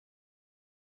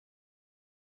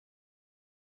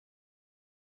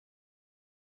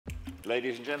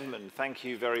Ladies and gentlemen, thank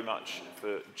you very much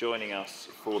for joining us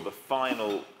for the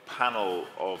final panel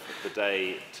of the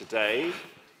day today.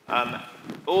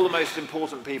 All the most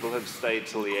important people have stayed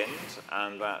till the end,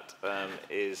 and that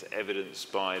is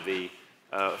evidenced by the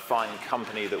fine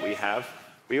company that we have.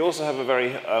 We also have a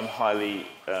very highly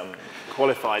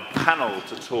qualified panel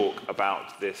to talk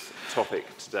about this topic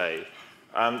today.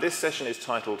 This session is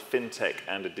titled Fintech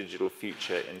and a Digital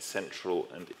Future in Central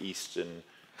and Eastern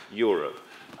Europe.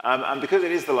 And because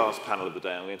it is the last panel of the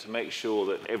day, I'm going to make sure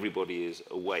that everybody is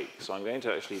awake. So I'm going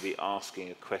to actually be asking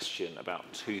a question about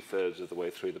 2/3 of the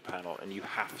way through the panel, and you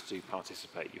have to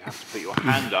participate. You have to put your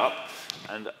hand up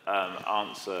and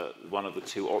answer one of the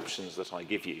two options that I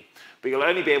give you. But you'll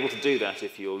only be able to do that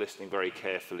if you're listening very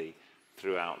carefully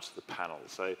throughout the panel.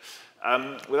 So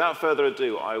without further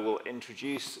ado, I will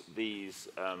introduce these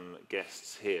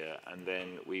guests here, and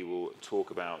then we will talk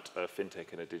about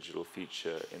fintech and a digital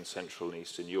future in Central and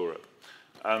Eastern Europe.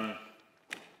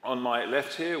 On my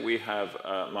left here, we have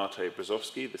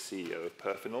Brezovski, the CEO of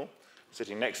Perfinal.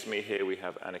 Sitting next to me here, we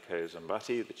have Anikó,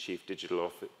 the Chief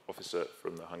Digital Officer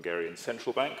from the Hungarian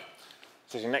Central Bank.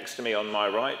 Sitting next to me on my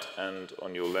right and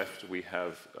on your left, we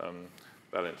have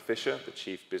Bálint Fischer, the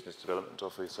Chief Business Development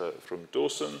Officer from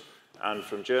Dorsum. And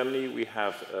from Germany, we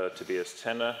have Tobias,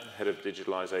 Head of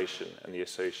Digitalisation and the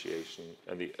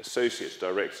Associate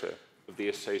Director of the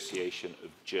Association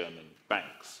of German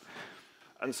Banks.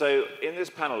 And so in this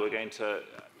panel, we're going to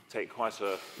take quite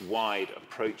a wide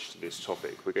approach to this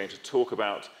topic. We're going to talk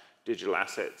about digital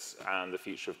assets and the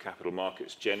future of capital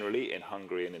markets generally in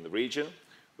Hungary and in the region.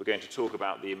 We're going to talk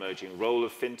about the emerging role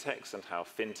of fintechs and how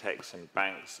fintechs and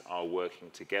banks are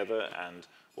working together and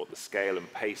what the scale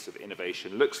and pace of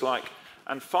innovation looks like.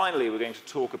 And finally, we're going to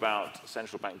talk about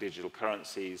central bank digital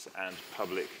currencies and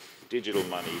public digital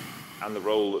money and the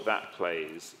role that that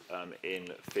plays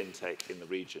in fintech in the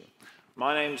region.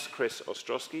 My name's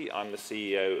Ostrowski. I'm the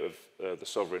CEO of the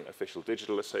Sovereign Official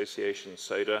Digital Association,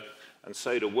 SODA, and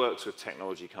SODA works with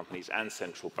technology companies and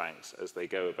central banks as they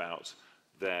go about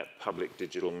their public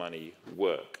digital money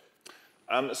work.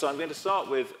 So I'm going to start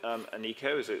with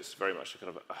Anikó, as it's very much a kind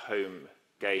of a home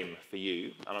game for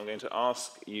you. And I'm going to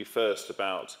ask you first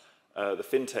about the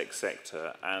fintech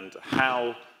sector and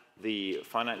how the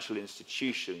financial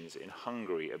institutions in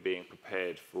Hungary are being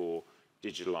prepared for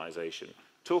digitalization.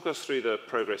 Talk us through the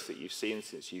progress that you've seen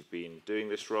since you've been doing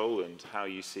this role and how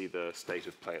you see the state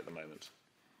of play at the moment.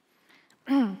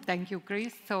 Thank you,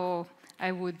 Chris. So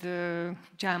I would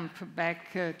jump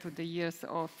back to the years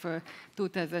of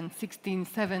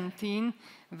 2016-17,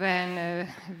 when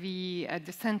we at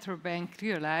the central bank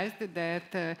realized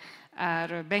that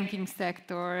our banking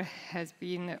sector has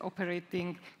been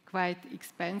operating quite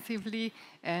expensively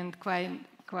and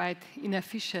quite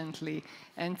inefficiently.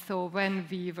 And so when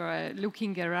we were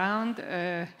looking around,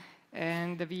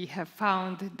 and we have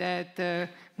found that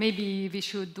maybe we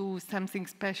should do something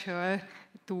special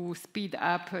to speed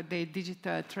up the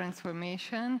digital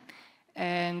transformation,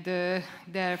 and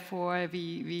therefore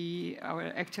the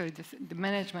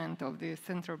management of the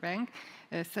central bank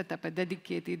set up a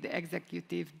dedicated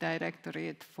executive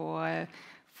directorate for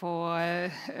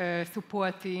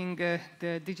supporting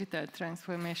the digital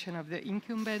transformation of the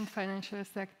incumbent financial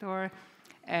sector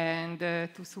and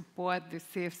to support the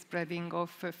safe spreading of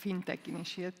fintech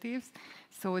initiatives.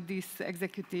 So this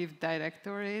executive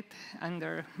directorate,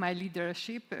 under my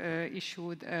leadership,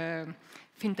 issued a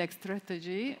fintech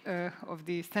strategy of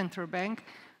the central bank,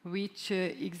 which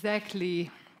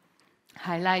exactly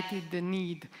highlighted the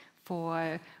need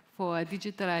for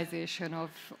digitalization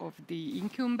of the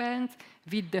incumbents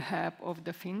with the help of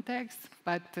the fintechs,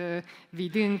 but we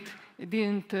didn't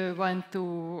want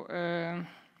to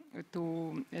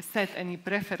set any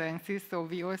preferences, so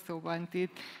we also wanted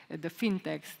the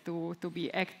fintechs to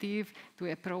be active, to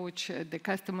approach the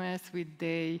customers with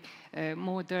the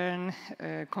modern,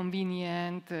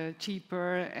 convenient,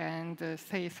 cheaper and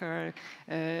safer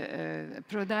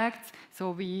products.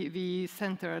 So we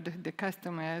centered the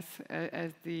customers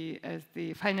as the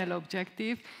final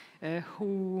objective,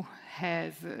 who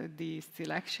has the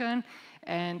selection.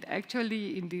 And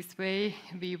actually, in this way,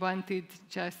 we wanted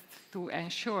just to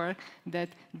ensure that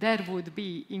there would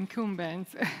be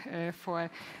incumbents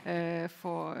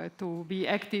to be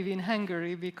active in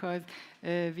Hungary, because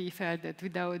we felt that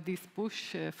without this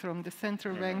push from the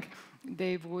central bank,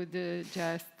 they would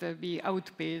just be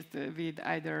outpaced with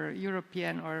either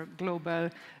European or global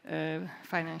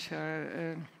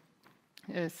financial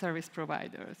service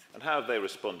providers. And how have they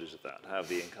responded to that? How have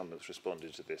the incumbents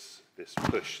responded to this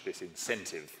push, this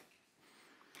incentive?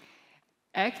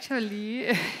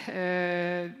 Actually,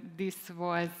 this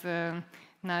was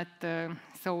not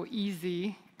so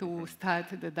easy to start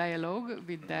the dialogue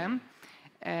with them.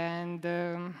 And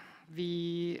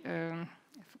we,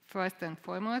 first and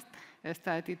foremost,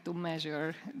 started to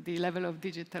measure the level of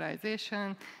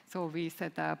digitalization. So we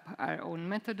set up our own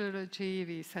methodology,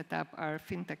 we set up our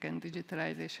Fintech and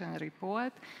Digitalization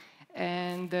report,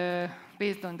 and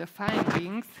based on the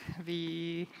findings,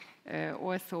 we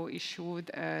also issued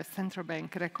a central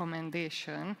bank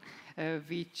recommendation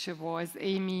which was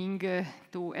aiming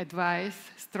to advise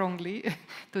strongly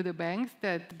to the banks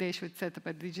that they should set up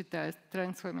a digital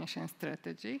transformation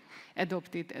strategy,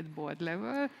 adopt it at board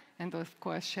level, and of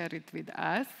course share it with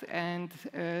us. And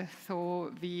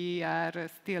so we are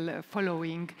still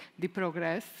following the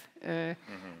progress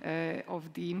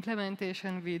of the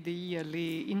implementation with the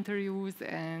yearly interviews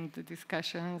and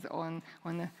discussions on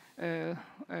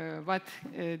what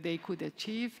they could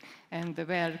achieve and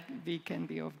where we can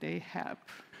be of their help.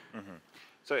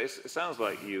 So it sounds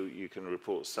like you can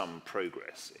report some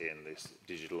progress in this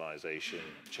digitalization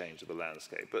change of the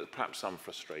landscape, but perhaps some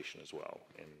frustration as well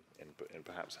in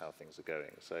perhaps how things are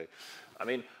going. So, I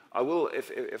mean, I will,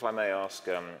 if I may ask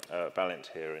Bálint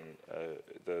here in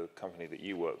the company that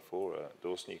you work for,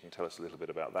 Dorsum, you can tell us a little bit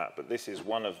about that. But this is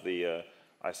one of the,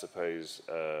 I suppose,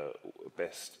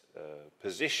 best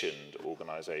positioned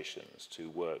organizations to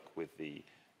work with the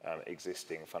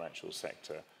existing financial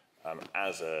sector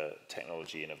as a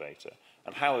technology innovator.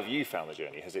 And how have you found the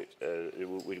journey? Has it,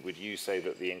 would you say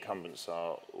that the incumbents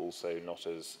are also not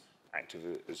as active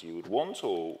as you would want,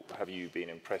 or have you been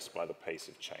impressed by the pace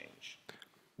of change?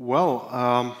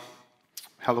 Well,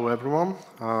 hello everyone.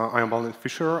 I am Bálint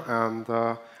Fischer, and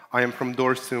I am from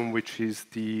Dorsum, which is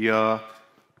the,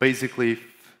 basically,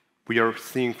 we are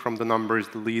seeing from the numbers,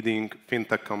 the leading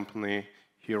fintech company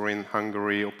here in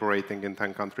Hungary, operating in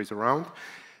 10 countries around.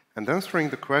 And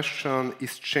answering the question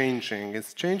is changing.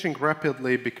 It's changing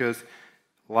rapidly because,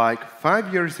 like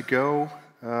 5 years ago,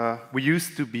 we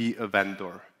used to be a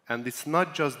vendor. And it's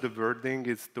not just the wording,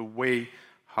 it's the way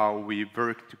how we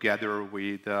work together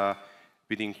with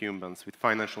incumbents, with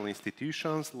financial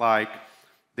institutions. Like,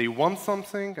 they want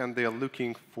something and they are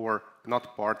looking for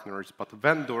not partners, but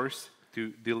vendors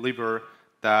to deliver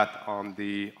that on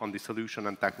the solution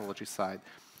and technology side.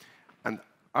 And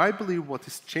I believe what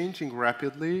is changing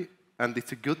rapidly, and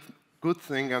it's a good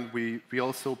thing, and we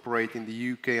also operate in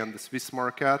the UK and the Swiss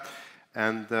market,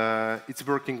 and it's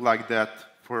working like that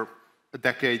for a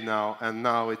decade now, and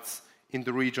now it's in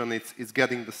the region, it's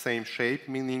getting the same shape,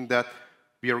 meaning that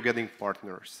we are getting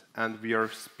partners, and we are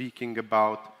speaking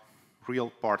about real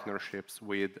partnerships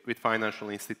with financial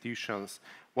institutions.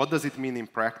 What does it mean in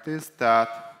practice?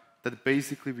 That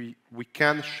basically we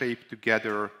can shape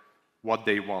together what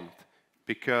they want.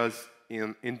 Because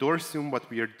in Dorsum, what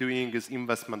we are doing is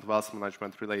investment wealth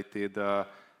management related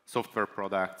software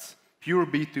products. Pure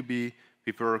B2B,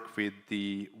 we work with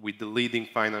the leading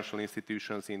financial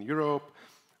institutions in Europe,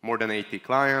 more than 80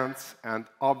 clients, and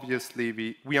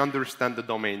obviously we understand the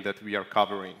domain that we are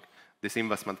covering, this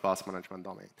investment wealth management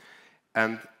domain.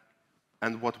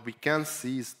 And what we can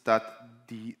see is that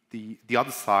the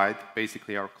other side,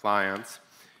 basically our clients,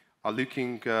 are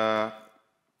looking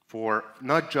for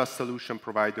not just solution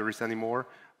providers anymore,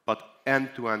 but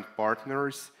end-to-end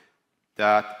partners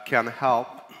that can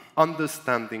help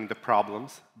understanding the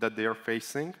problems that they are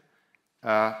facing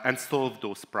and solve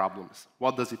those problems.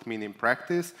 What does it mean in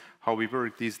practice? How we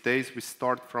work these days, we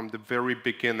start from the very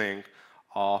beginning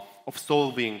of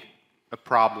solving a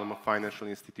problem of financial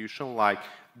institution, like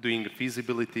doing a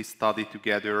feasibility study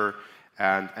together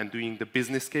and doing the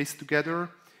business case together.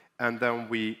 And then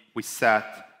we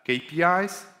set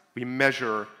KPIs, we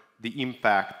measure the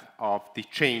impact of the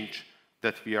change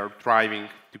that we are driving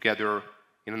together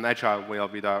in an agile way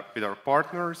with our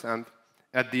partners, and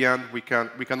at the end we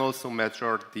can also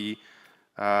measure the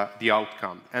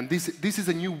outcome. And this is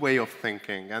a new way of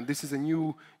thinking, and this is a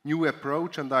new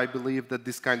approach, and I believe that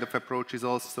this kind of approach is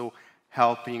also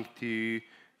helping to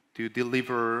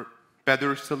deliver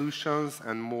better solutions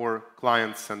and more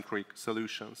client-centric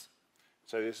solutions.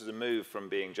 So this is a move from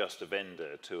being just a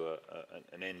vendor to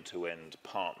an end-to-end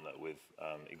partner with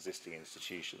existing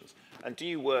institutions. And do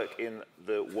you work in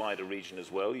the wider region as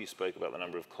well? You spoke about the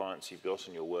number of clients you've got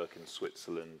and your work in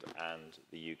Switzerland and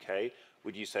the UK.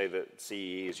 Would you say that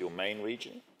CEE is your main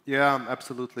region? Yeah,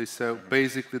 absolutely. So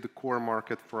basically the core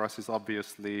market for us is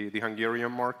obviously the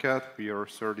Hungarian market. We are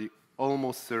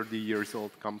almost 30 years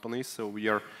old company, so we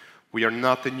are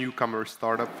not a newcomer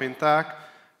startup fintech,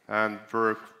 and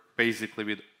work basically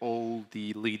with all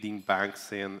the leading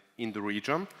banks in the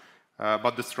region.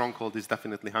 But the stronghold is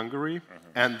definitely Hungary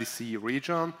and the CE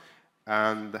region,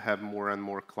 and have more and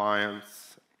more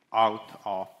clients out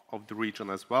of the region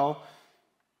as well.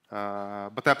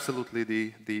 But absolutely,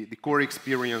 the core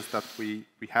experience that we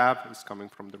have is coming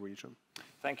from the region.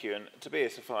 Thank you. And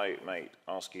Tobias, if I may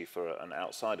ask you for an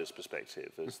outsider's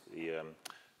perspective,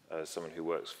 as someone who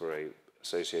works for an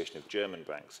association of German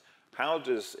banks, how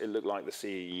does it look like the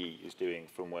CEE is doing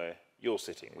from where you're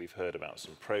sitting? We've heard about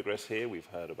some progress here. We've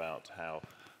heard about how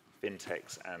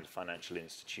fintechs and financial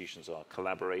institutions are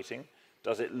collaborating.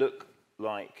 Does it look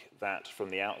like that from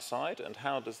the outside? And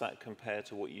how does that compare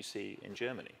to what you see in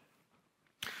Germany?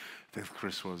 Thanks,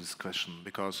 Chris, for this question,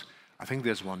 because I think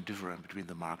there's one difference between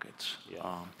the markets.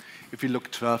 Yeah. If you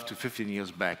look 12 to 15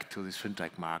 years back to this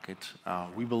fintech market,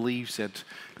 we believe that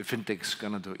the fintech is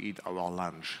going to eat our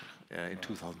lunch in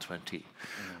 2020.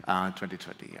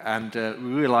 And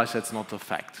we realize that's not a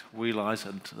fact. We realize,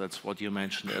 and that's what you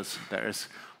mentioned, is there is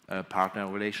a partner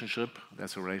relationship.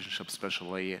 There's a relationship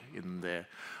especially in the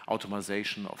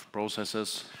automation of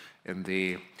processes, in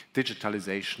the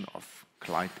digitalization of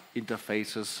client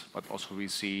interfaces, but also we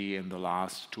see in the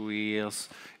last 2 years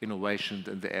innovation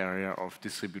in the area of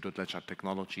distributed ledger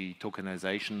technology,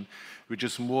 tokenization, which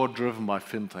is more driven by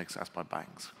fintechs as by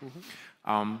banks.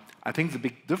 I think the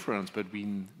big difference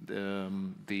between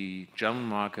the German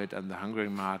market and the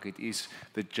Hungarian market is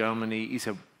that Germany is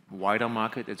a wider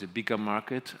market, it's a bigger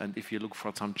market, and if you look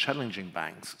for some challenging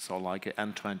banks, so like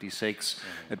N26,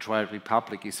 a Trade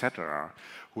Republic, etc.,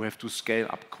 who have to scale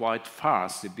up quite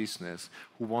fast the business,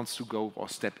 who wants to go or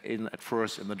step in at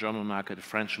first in the German market, the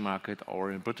French market, or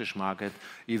in the British market,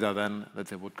 either then that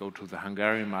they would go to the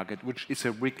Hungarian market, which is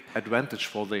a big advantage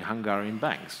for the Hungarian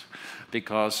banks,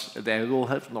 because they will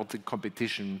have not the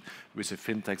competition with the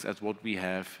fintechs as what we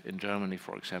have in Germany,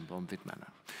 for example, in that manner.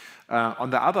 On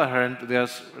the other hand,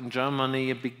 there's in Germany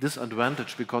a big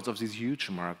disadvantage because of this huge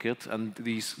market and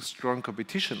this strong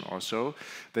competition also,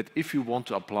 that if you want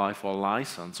to apply for a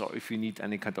license or if you need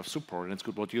any kind of support, and it's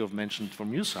good what you have mentioned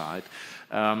from your side,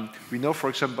 we know, for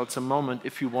example, at the moment,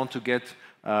 if you want to get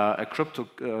a crypto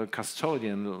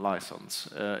custodian license,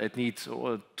 it needs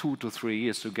 2 to 3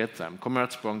 years to get them.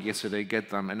 Commerzbank yesterday get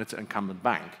them, and it's an incumbent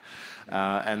bank.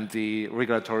 And the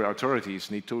regulatory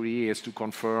authorities need 2 years to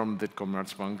confirm that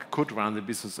Commerzbank could run the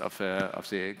business of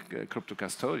the crypto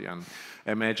custodian.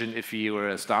 Imagine if you were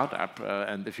a startup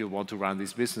and if you want to run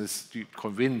this business to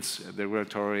convince the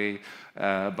regulatory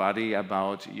body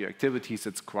about your activities,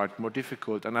 it's quite more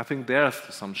difficult. And I think there are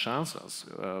some chances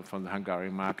from the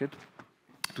Hungarian market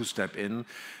to step in,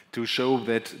 to show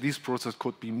that this process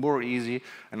could be more easy.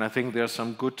 And I think there are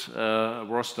some good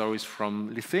war stories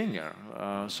from Lithuania.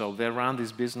 So they run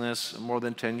this business more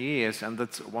than 10 years, and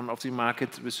that's one of the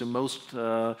markets with the most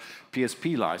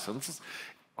PSP licenses.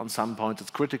 On some point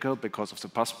it's critical because of the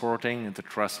passporting and the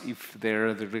trust if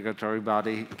the regulatory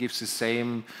body gives the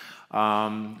same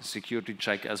security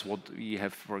check as what we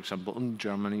have, for example, in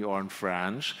Germany or in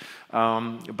France.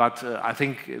 But I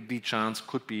think the chance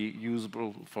could be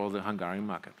usable for the Hungarian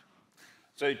market.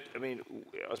 So, I mean,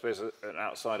 I suppose an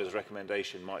outsider's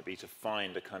recommendation might be to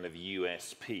find a kind of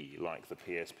USP, like the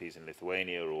PSPs in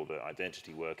Lithuania or the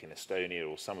identity work in Estonia,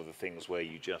 or some of the things where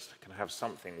you just can have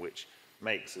something which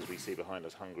makes, as we see behind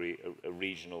us, Hungary a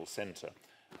regional centre.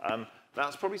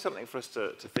 That's probably something for us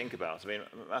to think about. I mean,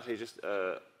 Matti, just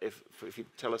if you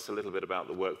tell us a little bit about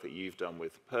the work that you've done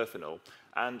with Perfinal,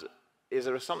 and is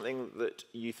there something that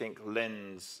you think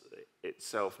lends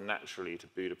itself naturally to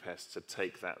Budapest to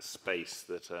take that space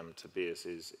that Tobias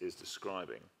is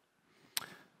describing?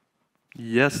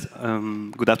 Yes,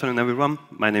 good afternoon, everyone.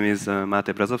 My name is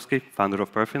Brezovski, founder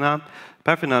of Perfinal.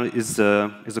 Perfinal is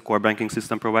a core banking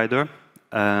system provider,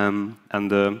 and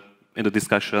in the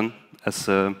discussion, as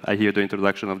I hear the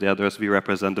introduction of the others, we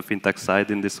represent the fintech side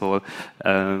in this whole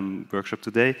workshop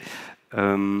today.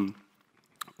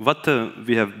 What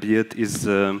we have built is,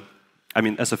 I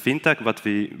mean, as a fintech, what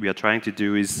we are trying to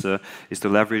do is to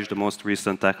leverage the most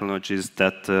recent technologies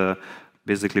that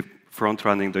basically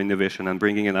front-running the innovation and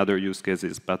bringing in other use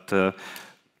cases. But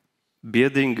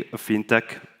building a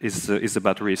fintech is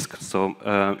about risk. So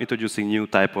introducing new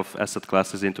type of asset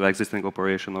classes into existing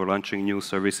operation or launching new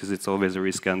services, it's always a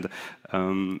risk. And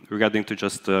regarding to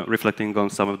just reflecting on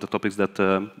some of the topics that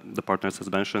the partners has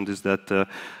mentioned, is that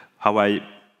how I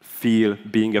feel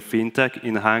being a fintech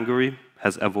in Hungary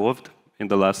has evolved in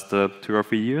the last 2 or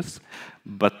 3 years.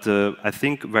 But I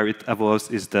think where it evolves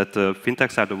is that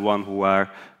fintechs are the one who are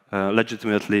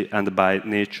legitimately and by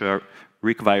nature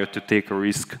required to take a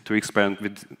risk to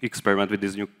experiment with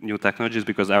these new technologies,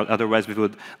 because otherwise we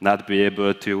would not be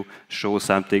able to show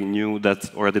something new that's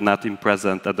already not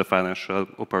present at the financial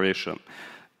operation.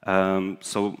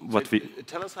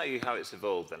 Tell us how it's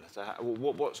evolved then. So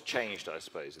what's changed, I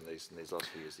suppose, in these last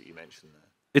few years that you mentioned there?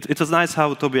 It was nice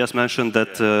how Tobias mentioned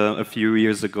that a few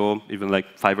years ago, even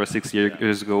like 5 or 6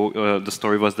 years ago, the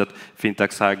story was that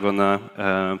fintechs are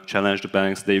gonna challenge the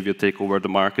banks, they will take over the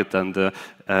market, and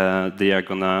they are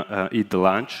gonna eat the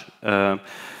lunch.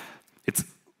 It's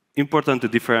important to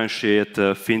differentiate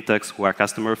fintechs who are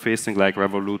customer-facing, like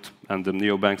Revolut and the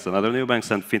neobanks and other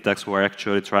neobanks, and fintechs who are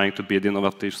actually trying to build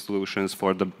innovative solutions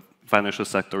for the financial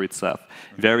sector itself.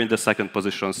 They're in the second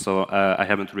position, so I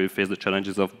haven't really faced the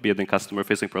challenges of building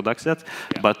customer-facing products yet.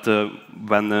 Yeah. But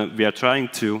when we are trying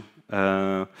to,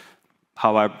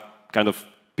 how our kind of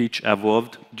pitch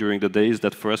evolved during the days,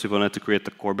 that first we wanted to create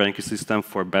a core banking system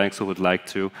for banks who would like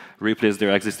to replace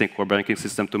their existing core banking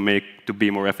system to be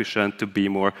more efficient, to be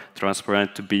more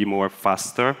transparent, to be more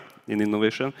faster in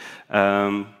innovation.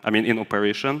 In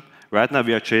operation. Right now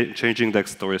we are changing that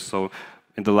story. So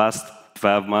in the last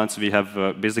 12 months, we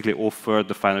have basically offered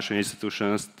the financial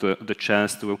institutions the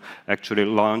chance to actually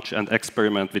launch and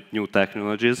experiment with new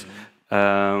technologies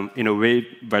in a way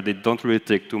where they don't really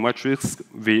take too much risk.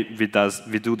 We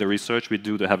do the research, we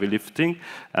do the heavy lifting,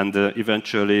 and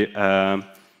eventually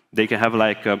they can have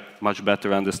like a much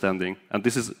better understanding. And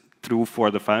this is true for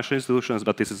the financial institutions,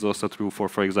 but this is also true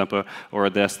for example,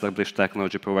 or the established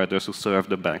technology providers who serve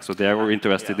the bank. So they are all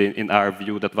interested in our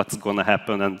view that what's going to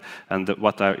happen and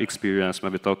what our experience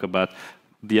when we talk about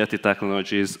DLT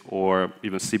technologies or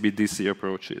even CBDC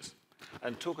approaches.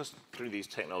 And talk us through these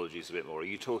technologies a bit more. Are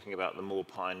you talking about the more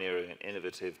pioneering and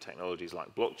innovative technologies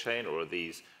like blockchain, or are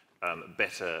these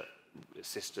better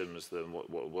systems than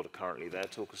what are currently there?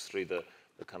 Talk us through the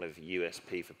kind of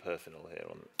USP for Perfinal here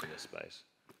in this space.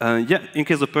 In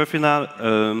case of Perfinal,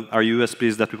 our USP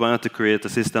is that we wanted to create a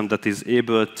system that is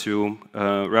able to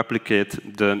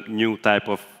replicate the new type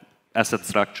of asset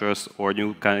structures or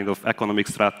new kind of economic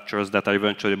structures that are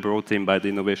eventually brought in by the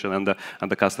innovation and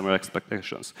the customer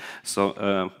expectations. So,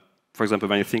 for example,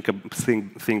 when you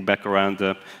think back around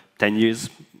 10 years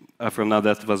from now,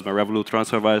 that was when Revolut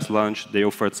TransferWise launched. They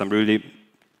offered some really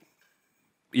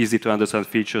easy to understand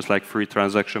features like free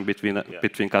transaction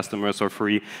between customers or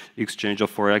free exchange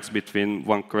of Forex between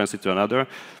one currency to another.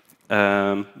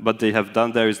 What they have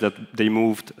done there is that they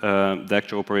moved the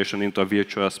actual operation into a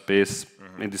virtual space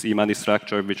in this e-money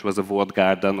structure, which was a walled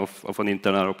garden of an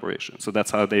internal operation. So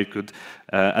that's how they could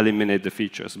eliminate the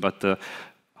features. But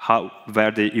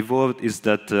where they evolved is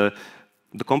that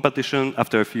the competition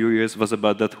after a few years was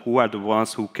about that who are the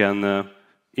ones who can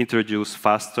introduce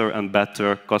faster and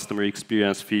better customer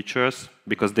experience features,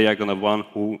 because they are going to one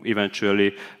who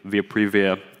eventually will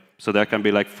prevail. So there can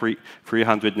be like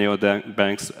 300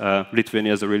 neobanks.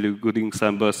 Lithuania is a really good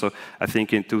example. So I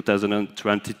think in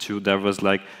 2022 there was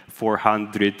like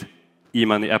 400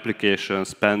 e-money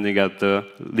applications pending at the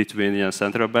Lithuanian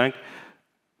central bank.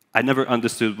 I never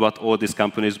understood what all these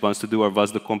companies want to do or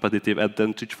was the competitive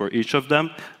advantage for each of them,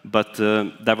 but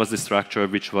that was the structure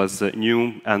which was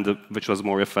new and which was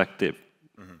more effective.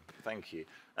 Mm-hmm. Thank you.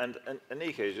 And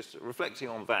Anikó, just reflecting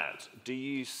on that, do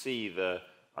you see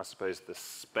I suppose the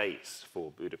space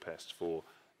for Budapest for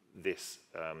this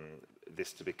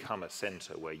to become a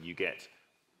centre where you get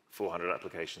 400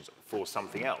 applications for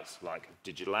something else, like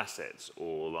digital assets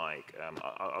or like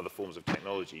other forms of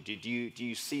technology? Do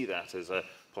you see that as a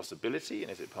possibility,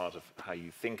 and is it part of how you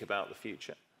think about the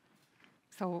future?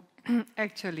 So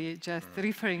actually, just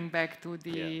referring back to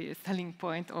the selling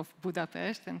point of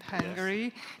Budapest and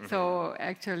Hungary, so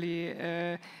actually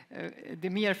the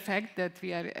mere fact that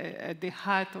we are at the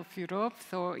heart of Europe,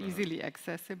 so easily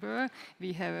accessible,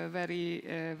 we have a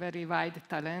very wide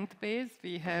talent base,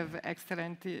 we have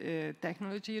excellent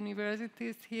technology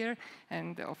universities here,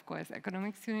 and of course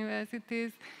economics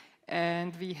universities.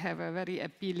 And we have a very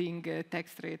appealing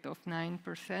tax rate of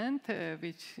 9%,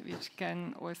 which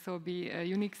can also be a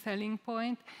unique selling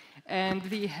point. And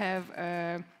we have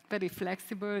a very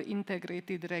flexible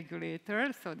integrated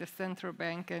regulator, so the central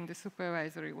bank and the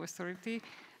supervisory authority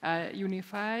are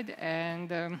unified.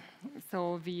 And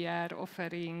so we are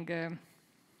offering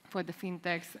for the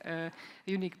fintechs a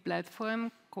unique platform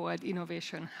called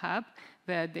Innovation Hub,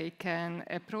 where they can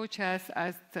approach us,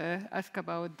 ask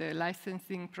about the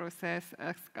licensing process,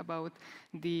 ask about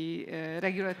the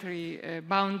regulatory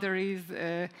boundaries,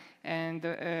 and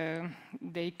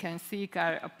they can seek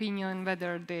our opinion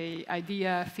whether the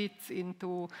idea fits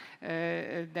into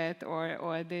that,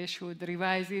 or they should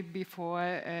revise it before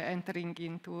entering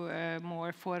into a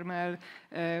more formal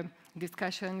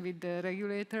discussion with the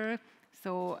regulator.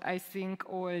 So I think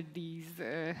all these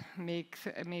make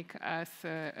us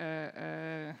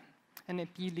an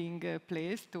appealing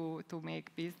place to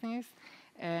make business.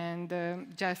 And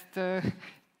just to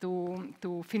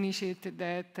finish it,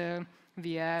 that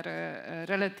we are a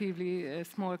relatively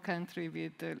small country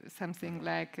with something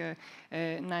like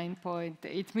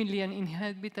 9.8 million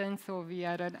inhabitants, so we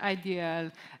are an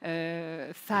ideal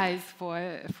size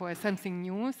for something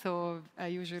new. So I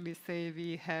usually say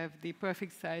we have the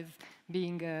perfect size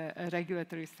being a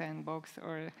regulatory sandbox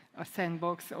or a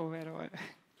sandbox overall.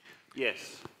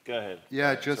 Yes, go ahead.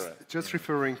 Yeah, just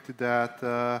referring to that,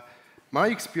 my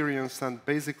experience, and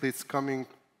basically it's coming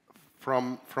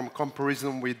from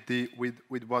comparison with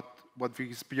what we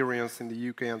experience in the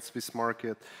UK and Swiss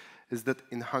market, is that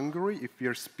in Hungary, if we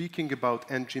are speaking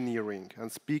about engineering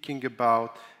and speaking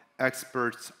about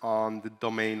experts on the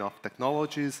domain of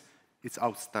technologies, it's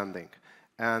outstanding.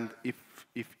 And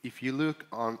if you look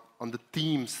on the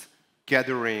teams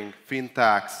gathering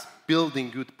fintechs, building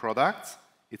good products,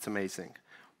 it's amazing.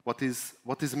 What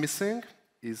is missing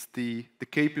is the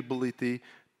capability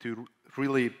to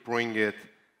really bring it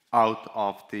out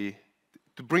of to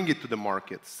bring it to the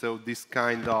market. So this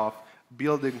kind of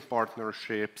building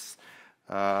partnerships,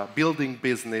 building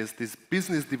business, this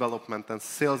business development and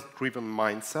sales-driven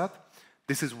mindset,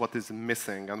 this is what is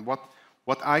missing. And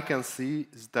what I can see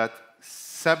is that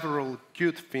several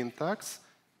good fintechs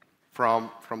from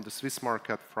the Swiss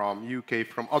market, from UK,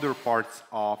 from other parts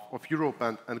of Europe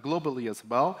and globally as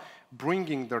well,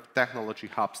 bringing their technology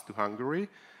hubs to Hungary.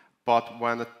 But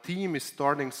when a team is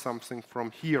starting something from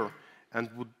here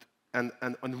and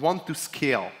want to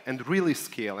scale, and really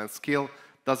scale, and scale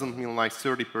doesn't mean like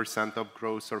 30% of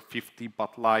growth or 50,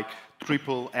 but like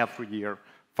triple every year,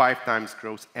 5 times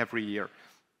growth every year.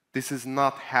 This is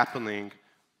not happening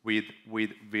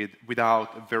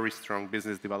without a very strong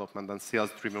business development and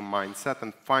sales-driven mindset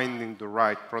and finding the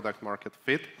right product market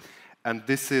fit. And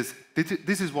this is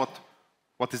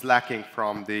what is lacking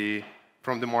from the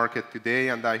market today,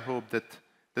 and I hope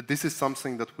that this is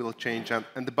something that will change.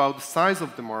 And about the size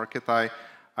of the market, I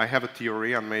have a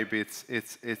theory, and maybe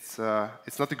it's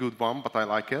not a good one, but I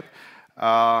like it.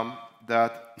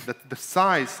 That the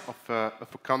size of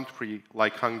a country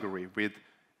like Hungary, with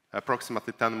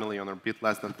approximately 10 million or a bit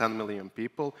less than 10 million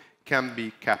people, can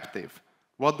be captive.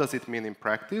 What does it mean in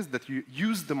practice? That you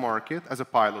use the market as a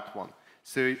pilot one.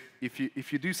 So if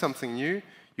you do something new,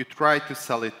 you try to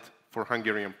sell it for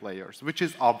Hungarian players, which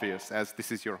is obvious as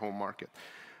this is your home market.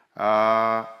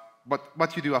 But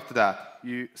what you do after that?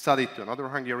 You sell it to another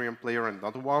Hungarian player and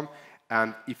another one,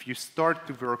 and if you start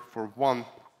to work for one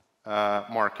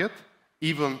market,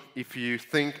 even if you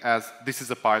think as this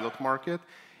is a pilot market,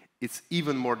 it's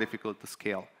even more difficult to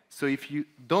scale. So if you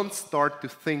don't start to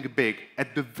think big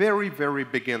at the very, very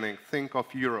beginning, think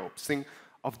of Europe, think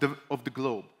of the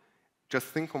globe, just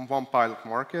think on one pilot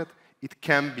market, it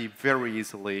can be very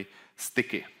easily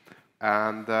sticky.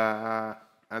 And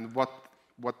what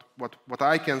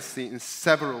I can see in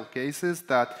several cases,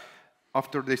 that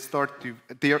after they start to,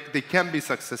 they can be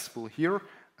successful here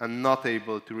and not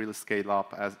able to really scale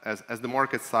up as the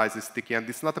market size is sticky. And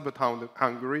it's not about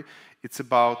Hungary, it's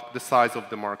about the size of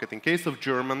the market. In case of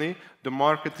Germany, the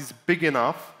market is big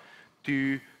enough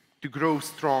to grow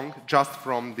strong just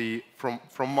from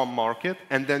one market,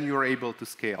 and then you're able to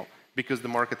scale because the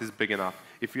market is big enough.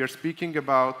 If you're speaking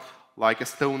about like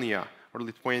Estonia or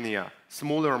Lithuania,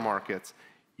 smaller markets,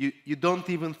 you don't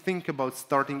even think about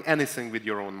starting anything with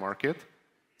your own market.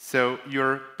 So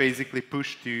you're basically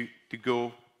pushed to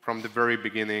go from the very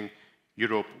beginning,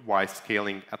 Europe-wide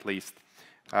scaling at least.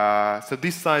 So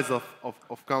this size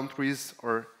of countries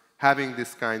are having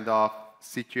this kind of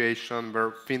situation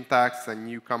where fintechs and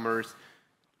newcomers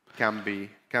can be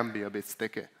a bit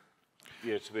sticky.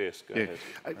 Yeah, Tobias, go ahead.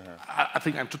 I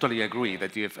think I totally agree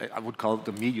that you have, I would call it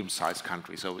the medium-sized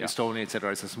country. So Estonia,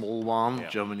 etc., is a small one.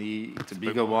 Germany, it's a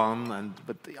bigger one.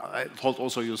 But I told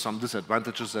also you some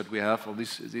disadvantages that we have on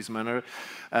this manner.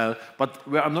 But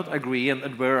where I'm not agree,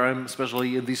 and where I'm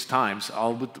especially in these times, I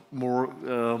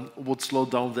would slow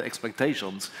down the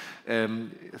expectations.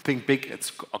 Think big,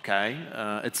 it's okay.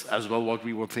 It's as well what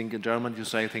we would think in German. You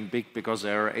say think big because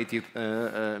there are 80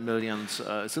 million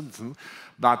citizens.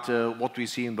 But what we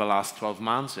see in the last 12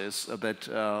 months is that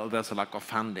there's a lack of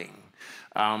funding.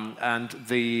 And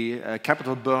the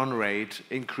capital burn rate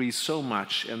increased so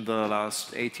much in the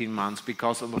last 18 months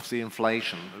because of the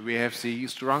inflation. We have the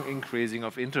strong increasing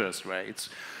of interest rates,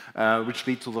 which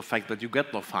lead to the fact that you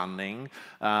get no funding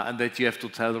and that you have to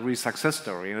tell a real success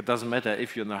story. And it doesn't matter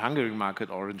if you're in the Hungarian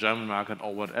market or in the German market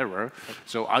or whatever.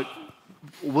 So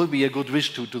will be a good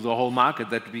wish to the whole market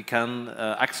that we can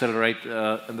accelerate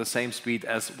in the same speed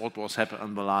as what was happening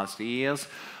in the last years.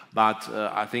 but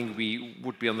I think we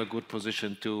would be in a good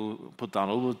position to put down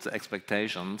a little bit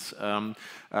expectations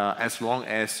as long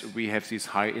as we have this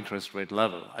high interest rate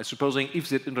level. I supposing if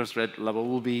that interest rate level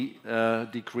will be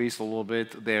decreased a little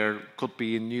bit, there could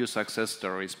be new success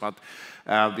stories. But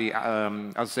the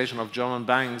Association of German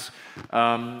Banks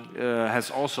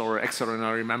has also an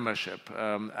extraordinary membership,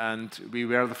 and we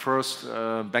were the first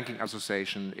banking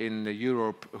association in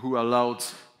Europe who allowed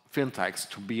fintechs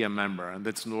to be a member, and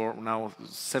that's now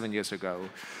 7 years ago.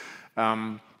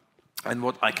 And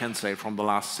what I can say from the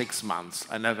last 6 months,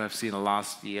 I never have seen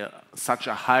last year such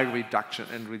a high reduction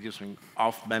in reducing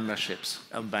of memberships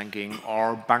in banking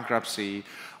or bankruptcy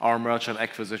or merchant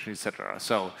acquisition, etc.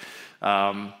 So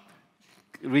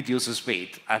reduce the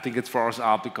speed. I think it's for us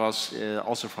out because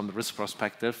also from the risk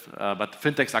perspective, but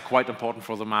fintechs are quite important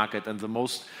for the market and the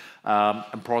most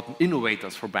important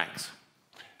innovators for banks.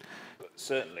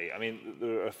 Certainly. I mean,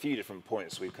 there are a few different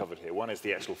points we've covered here. One is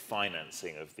the actual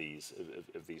financing of these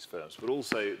firms, but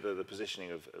also the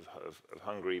positioning of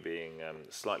Hungary being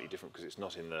slightly different because it's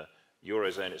not in the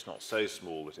Eurozone. It's not so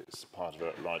small that it's part of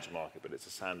a large market, but it's a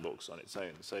sandbox on its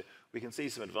own. So we can see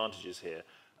some advantages here.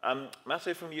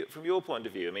 Mato, from your point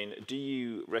of view, I mean, do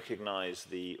you recognise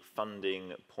the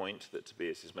funding point that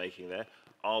Tobias is making there?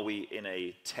 Are we in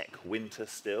a tech winter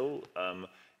still?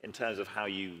 In terms of how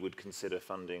you would consider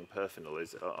funding Perfinal,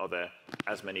 are there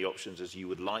as many options as you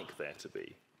would like there to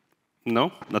be?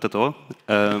 No, not at all.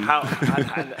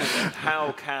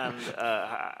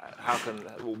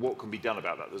 What can be done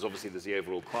about that? There's the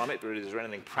overall climate, but is there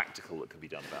anything practical that can be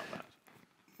done about that?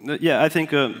 Yeah, I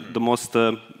think the most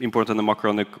important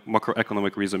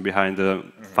macroeconomic reason behind the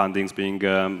fundings being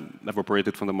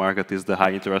evaporated from the market is the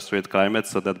high interest rate climate.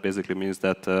 So that basically means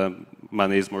that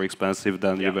money is more expensive,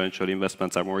 then eventually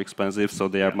investments are more expensive. So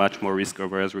they are much more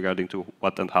risk-averse regarding to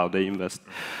what and how they invest.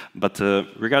 But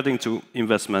regarding to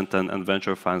investment and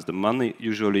venture funds, the money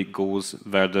usually goes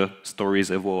where the story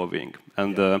is evolving.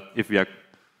 And if we are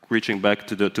reaching back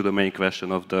to the main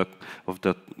question of the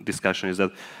discussion, is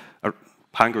that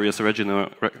Hungary is a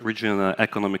regional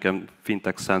economic and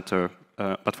fintech center,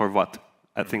 but for what?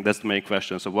 I think that's the main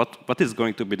question. So what is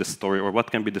going to be the story, or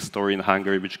what can be the story in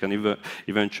Hungary which can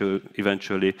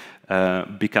eventually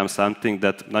become something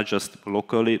that not just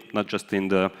locally, not just in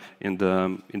the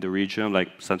region like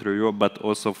Central Europe, but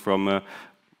also from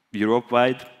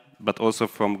Europe-wide, but also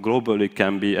from globally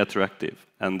can be attractive.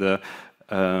 And there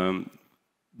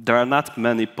are not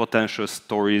many potential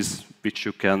stories which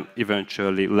you can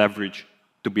eventually leverage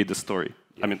to be the story.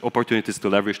 I mean, opportunities to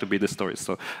leverage to be the story.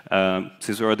 So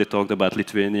since we already talked about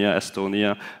Lithuania,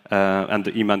 Estonia, and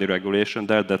the e-money regulation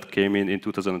there that came in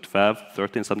 2012,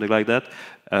 13, something like that,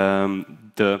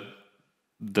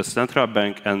 the central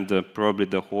bank and probably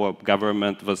the whole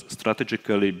government was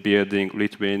strategically building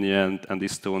Lithuania and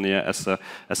Estonia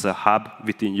as a hub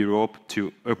within Europe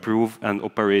to approve and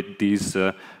operate these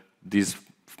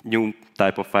new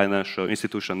type of financial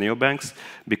institution, neobanks,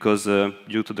 because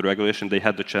due to the regulation, they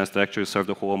had the chance to actually serve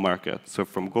the whole market. So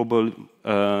from global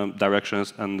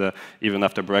directions and even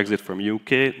after Brexit from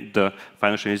UK, the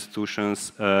financial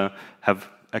institutions have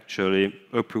actually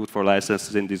approved for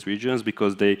licenses in these regions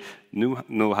because they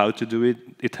know how to do it.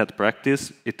 It had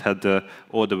practice. It had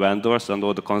all the vendors and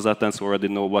all the consultants who already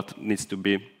know what needs to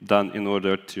be done in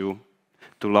order to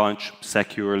launch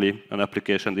securely an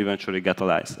application and eventually get a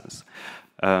license.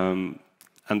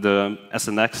 And as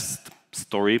a next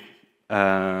story,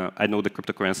 I know the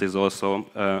cryptocurrency is also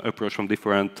approached from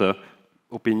different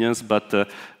opinions, but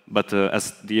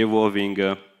as the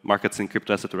evolving markets in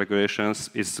crypto asset regulations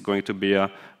is going to be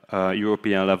a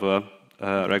European level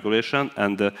regulation,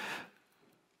 and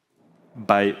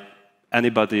by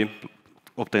anybody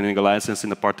obtaining a license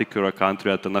in a particular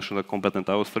country at the national competent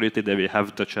authority, they will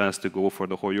have the chance to go for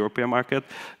the whole European market.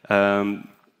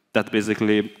 That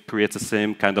basically creates the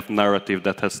same kind of narrative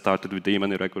that has started with the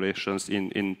e-money regulations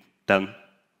in 10,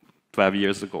 12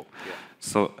 years ago. Yeah.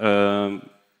 So,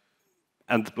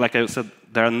 and like I said,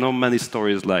 there are not many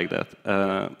stories like that.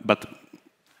 But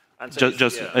so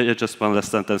just one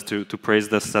last sentence to praise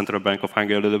the Central Bank of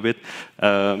Hungary a little bit.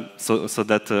 So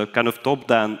that kind of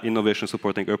top-down innovation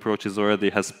supporting approach already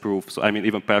has proved. So I mean,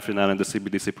 even Perfinal and the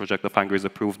CBDC project of Hungary is a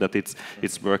proof that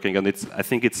it's working, and I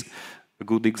think it's a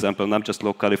good example, not just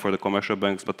locally for the commercial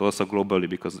banks, but also globally,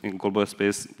 because in global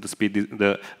space,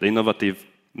 the innovative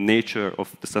nature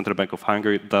of the Central Bank of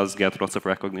Hungary does get lots of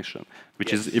recognition,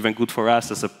 which is even good for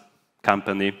us as a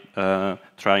company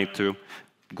trying to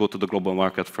go to the global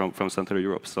market from Central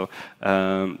Europe. So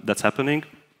that's happening.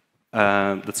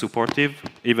 That's supportive.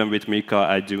 Even with Mika,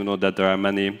 I do know that there are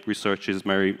many researches,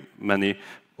 many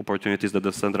opportunities that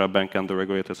the central bank and the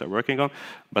regulators are working on.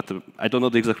 But I don't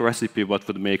know the exact recipe what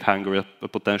would make Hungary a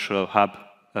potential hub,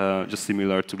 just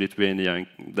similar to Lithuania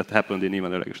that happened in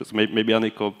email elections. Maybe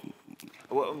Anikó.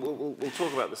 We'll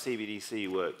talk about the CBDC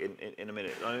work in a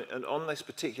minute. And on this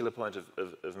particular point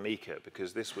of MiCA, because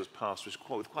this was passed with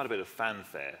quite a bit of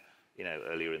fanfare,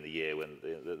 earlier in the year when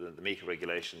the MiCA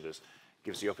regulation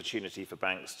gives the opportunity for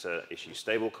banks to issue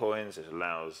stable coins. It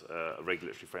allows a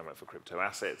regulatory framework for crypto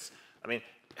assets. I mean,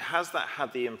 has that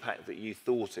had the impact that you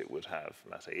thought it would have,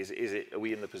 Mate? Are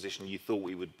we in the position you thought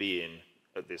we would be in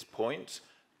at this point?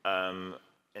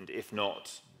 And if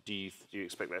not, do you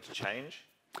expect that to change?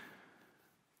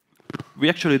 We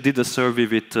actually did a survey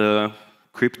with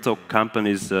crypto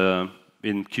companies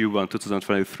in Q1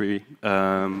 2023,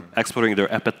 exploring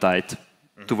their appetite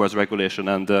towards regulation,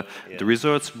 and the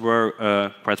results were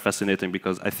quite fascinating,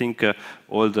 because I think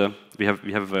we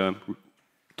have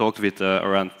talked with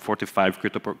around 45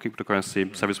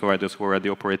 cryptocurrency service providers who already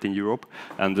operate in Europe,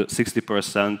 and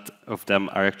 60% of them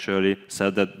are actually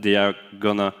said that they are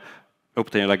gonna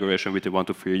obtain regulation within 1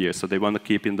 to 3 years. So they want to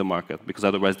keep in the market, because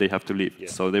otherwise they have to leave. Yeah.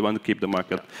 So they want to keep the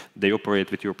market. Yeah. They operate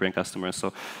with European customers.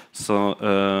 On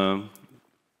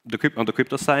the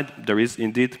crypto side, there is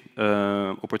indeed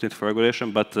opportunity for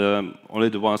regulation, but only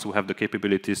the ones who have the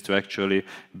capabilities to actually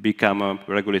become a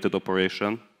regulated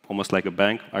operation, almost like a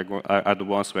bank, are the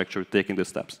ones who are actually taking the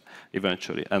steps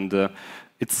eventually. And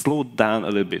it slowed down a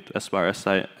little bit as far as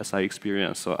I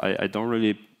experience. So I don't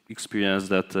really experience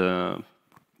that.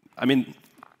 I mean,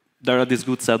 there are these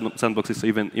good sandboxes,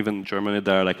 even in Germany.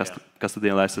 There are like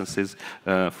custodian licenses.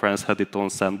 France had its own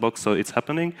sandbox, so it's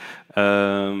happening.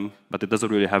 But it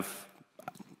doesn't really have.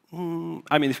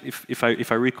 I mean,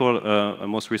 if I recall a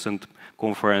most recent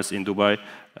conference in Dubai,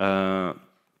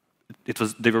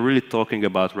 they were really talking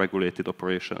about regulated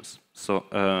operations. So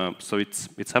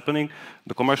it's happening.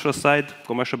 The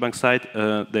commercial bank side,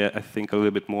 they're, I think, a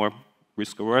little bit more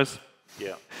risk averse.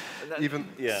 Yeah. Even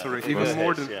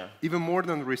more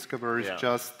than risk averse,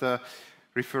 just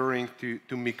referring to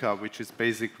MiCA, which is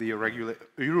basically a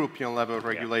European level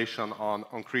regulation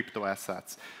on crypto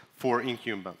assets for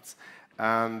incumbents.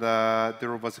 And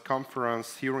there was a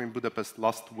conference here in Budapest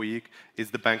last week.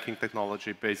 It's the banking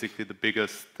technology, basically the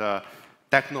biggest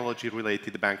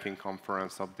technology-related banking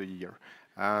conference of the year.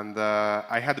 And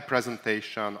I had a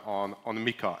presentation on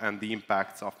MiCA and the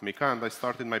impacts of MiCA, and I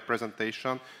started my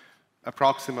presentation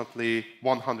approximately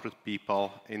 100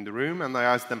 people in the room, and I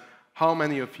asked them, how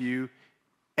many of you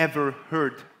ever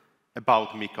heard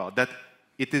about MiCA? That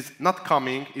it is not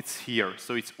coming, it's here,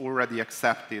 so it's already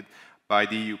accepted by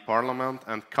the EU Parliament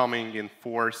and coming in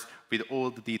force with all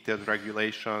the detailed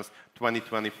regulations,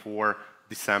 2024,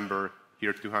 December,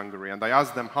 here to Hungary. And I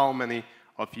asked them, how many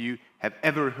of you have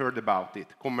ever heard about it?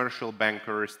 Commercial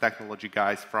bankers, technology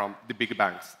guys from the big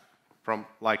banks, from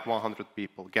like 100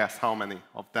 people. Guess how many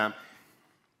of them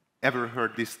ever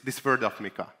heard this word of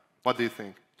MiCA? What do you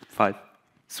think? 5.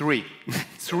 3.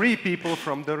 3 people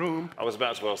from the room. I was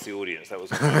about to ask the audience. That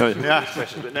was a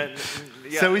question. But no,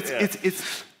 so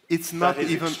it's not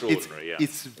even.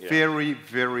 It's very,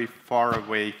 very far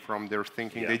away from their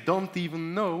thinking. They don't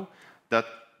even know that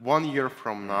 1 year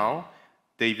from now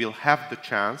they will have the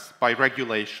chance by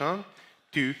regulation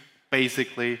to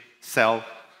basically sell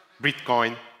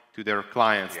Bitcoin to their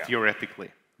clients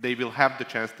theoretically. They will have the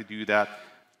chance to do that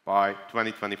by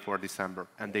 2024 December,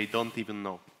 and they don't even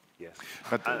know. Yes.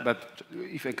 But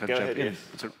if I can jump in,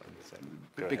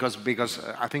 because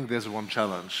I think there's one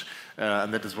challenge,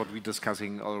 and that is what we're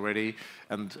discussing already.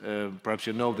 And perhaps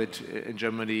you know that in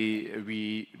Germany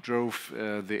we drove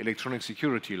the electronic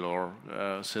security law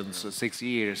since 6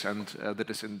 years, and that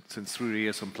is since 3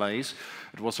 years in place.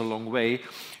 It was a long way,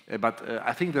 but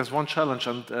I think there's one challenge,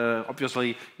 and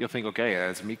obviously you think, okay,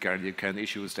 as MiCA, you can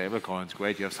issue stablecoins,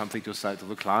 great, you have something to sell to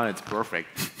the clients,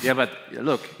 perfect. Yeah, but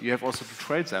look, you have also to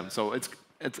trade them, so it's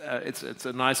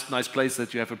a nice place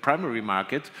that you have a primary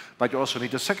market, but you also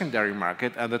need a secondary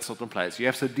market, and that's not in place. You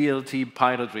have the DLT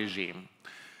pilot regime.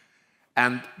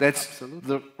 And that's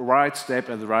the right step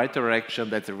in the right direction,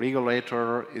 that the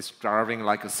regulator is driving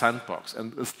like a sandbox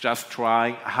and is just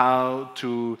trying how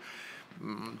to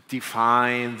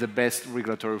define the best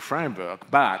regulatory framework.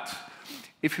 But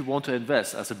if you want to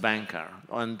invest as a banker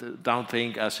and don't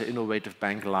think as an innovative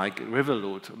bank like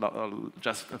Revolut,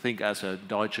 just think as a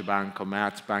Deutsche Bank,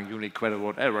 Commerzbank, UniCredit,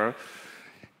 whatever,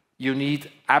 you need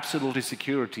absolutely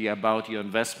security about your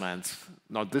investments,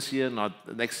 not this year, not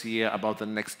next year, about the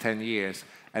next 10 years.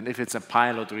 And if it's a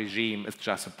pilot regime, it's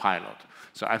just a pilot.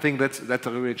 So I think that's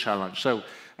a real challenge. So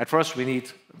at first we need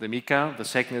the MiCA, the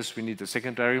second is we need the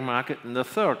secondary market, and the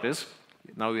third is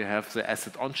Now you have the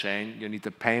asset on-chain, you need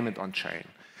the payment on-chain.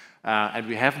 And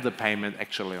we have the payment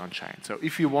actually on-chain. So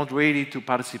if you want really to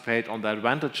participate on the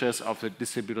advantages of the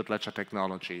distributed ledger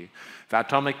technology, the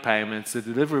atomic payments, the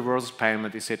delivery versus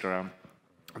payment, etc.,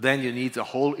 then you need a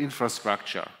whole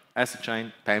infrastructure, asset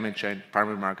chain, payment chain,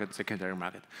 primary market, secondary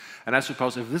market. And I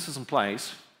suppose if this is in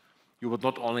place, you would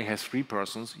not only have 3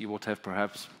 persons, you would have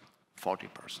perhaps 40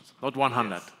 persons. Not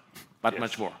 100, yes, but yes,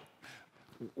 much more.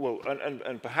 Well,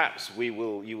 and perhaps you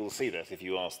will see that if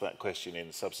you ask that question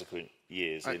in subsequent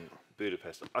years in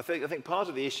Budapest. I think part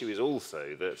of the issue is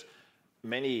also that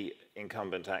many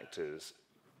incumbent actors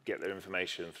get their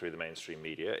information through the mainstream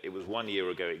media. It was 1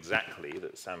 year ago exactly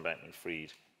that Sam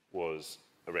Bankman-Fried was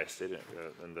arrested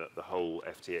and the whole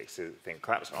FTX thing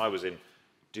collapsed. I was in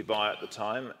Dubai at the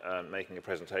time, making a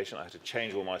presentation. I had to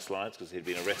change all my slides because he'd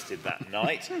been arrested that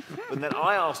night. But then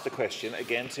I asked the question,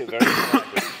 again, to very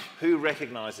politely, who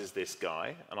recognizes this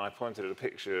guy? And I pointed at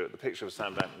the picture of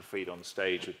Sam Bankman-Fried on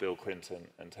stage with Bill Clinton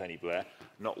and Tony Blair.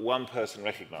 Not one person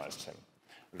recognized him.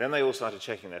 And then they all started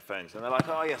checking their phones, and they're like,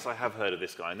 oh, yes, I have heard of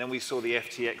this guy. And then we saw the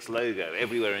FTX logo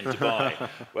everywhere in Dubai,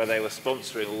 where they were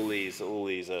sponsoring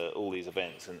all these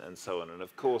events and so on. And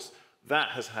of course, that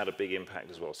has had a big impact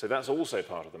as well. So that's also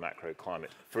part of the macro climate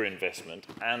for investment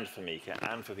and for MiCA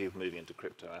and for people moving into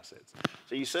crypto assets.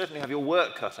 So you certainly have your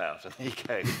work cut out,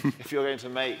 Anikó, if you're going to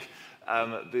make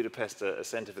Budapest a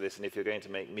centre for this, and if you're going to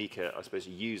make MiCA, I suppose,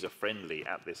 user-friendly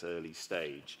at this early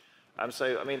stage.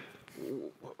 So, I mean,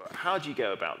 how do you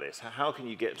go about this? How can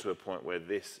you get to a point where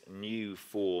this new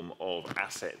form of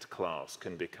asset class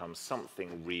can become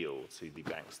something real to the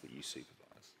banks that you supervise?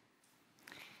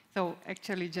 So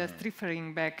actually just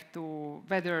referring back to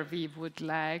whether we would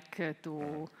like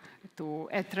to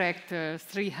attract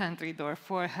 300 or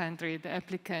 400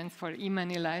 applicants for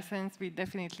e-money license, we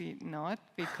definitely not,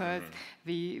 because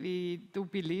we do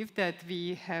believe that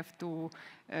we have to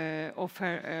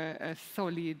offer a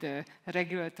solid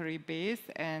regulatory base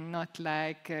and not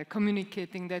like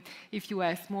communicating that if you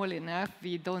are small enough,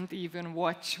 we don't even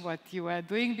watch what you are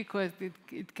doing because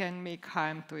it can make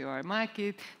harm to your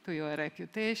market, to your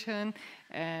reputation.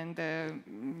 And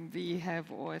we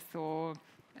have also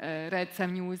read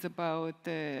some news about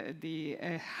the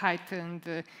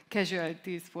heightened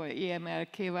casualties for AML,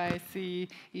 KYC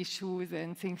issues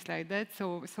and things like that.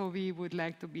 So we would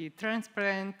like to be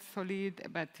transparent, solid,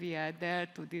 but we are there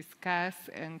to discuss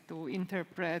and to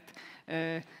interpret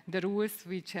the rules,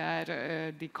 which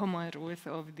are the common rules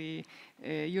of the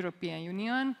European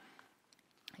Union.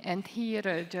 And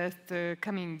here, just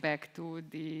coming back to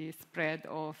the spread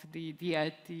of the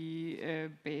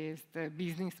DLT-based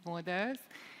business models,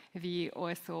 we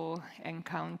also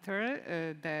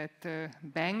encounter that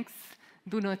banks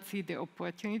do not see the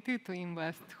opportunity to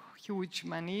invest huge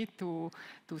money to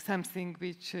something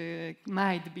which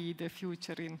might be the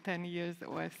future in 10 years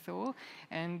or so.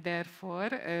 And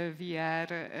therefore, we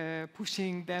are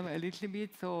pushing them a little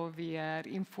bit. So we are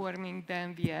informing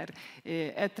them, we are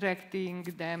attracting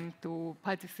them to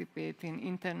participate in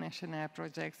international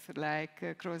projects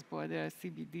like cross-border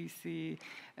CBDC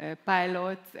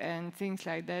pilots and things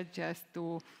like that, just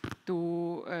to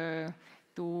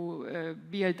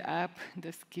build up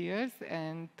the skills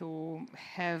and to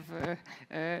have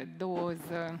those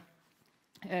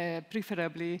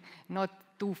preferably not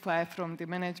too far from the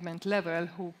management level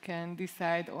who can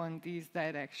decide on these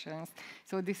directions.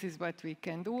 So this is what we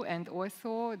can do. And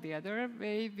also the other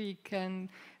way we can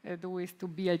do is to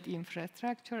build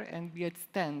infrastructure and build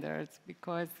standards,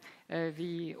 because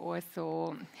we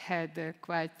also had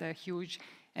quite a huge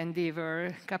endeavor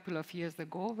a couple of years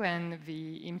ago when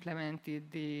we implemented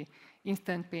the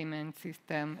instant payment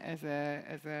system as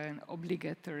an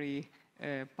obligatory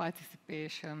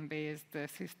participation-based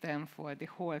system for the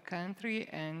whole country.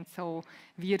 And so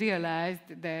we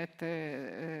realized that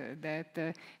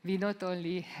we not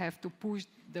only have to push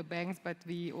the banks, but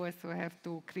we also have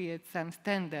to create some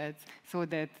standards so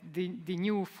that the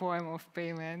new form of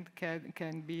payment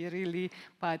can be really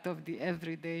part of the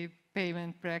everyday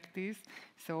payment practice.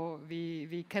 So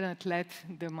we cannot let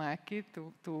the market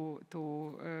to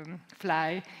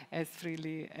fly as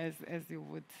freely as you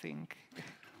would think.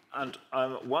 And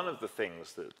one of the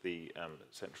things that the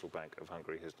Central Bank of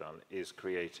Hungary has done is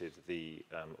created the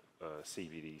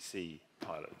CBDC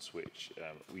pilots, which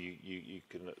you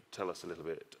can tell us a little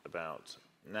bit about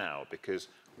now, because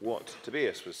what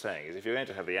Tobias was saying is if you're going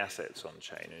to have the assets on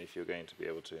chain and if you're going to be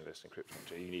able to invest in crypto on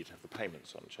chain, you need to have the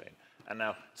payments on chain. And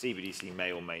now CBDC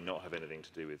may or may not have anything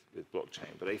to do with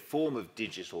blockchain, but a form of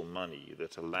digital money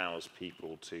that allows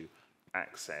people to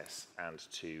access and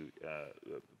to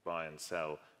buy and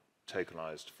sell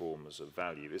tokenized forms of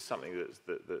value is something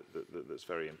that's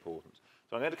very important.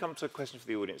 So I'm going to come to a question for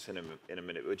the audience in a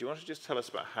minute, but do you want to just tell us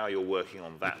about how you're working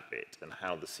on that bit and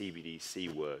how the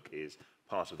CBDC work is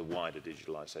part of the wider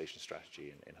digitalization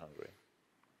strategy in Hungary?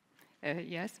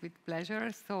 Yes, with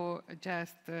pleasure. So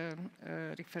just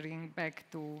referring back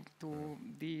to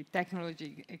the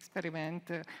technology experiment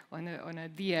on a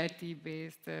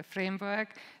DLT-based framework,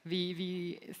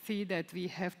 we see that we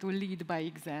have to lead by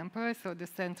example. So the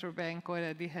central bank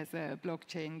already has a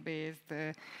blockchain-based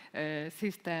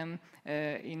system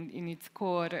in its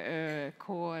core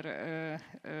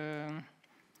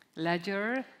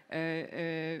ledger,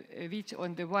 which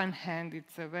on the one hand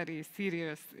it's a very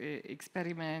serious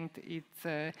experiment. It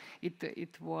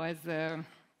was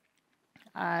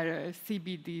our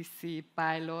CBDC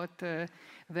pilot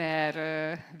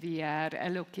where we are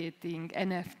allocating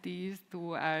NFTs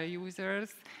to our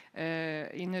users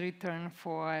in return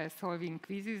for solving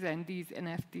quizzes, and these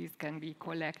NFTs can be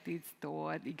collected,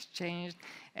 stored, exchanged,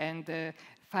 and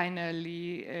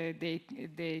finally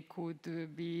they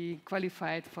could be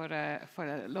qualified for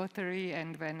a lottery,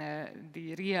 and when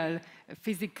the real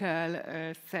physical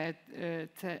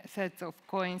sets of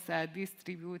coins are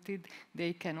distributed,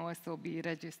 they can also be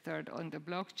registered on the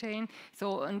blockchain.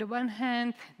 So on the one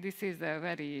hand, this is a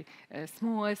very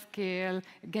small scale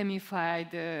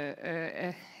gamified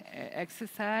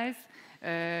exercise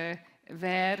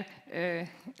where,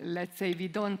 let's say, we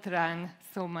don't run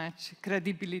so much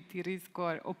credibility risk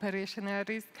or operational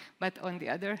risk, but on the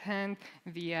other hand,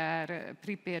 we are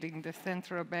preparing the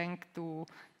central bank to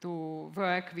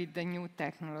work with the new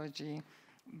technology.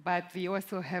 But we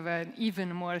also have an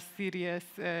even more serious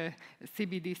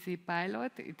CBDC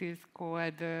pilot. It is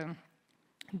called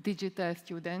Digital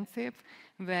Studentship,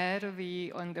 where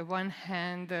we, on the one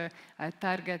hand, are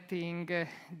targeting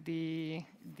the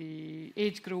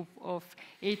age group of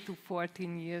 8 to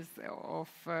 14 years of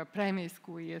primary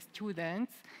school year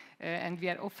students, and we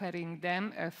are offering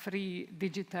them a free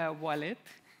digital wallet,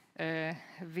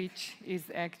 which is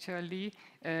actually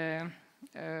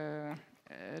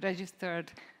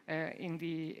registered in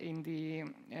the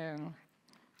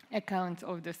accounts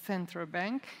of the central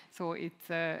bank. So it's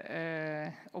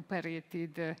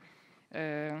operated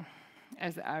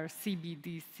as our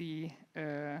CBDC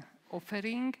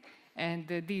offering, and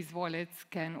these wallets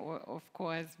can of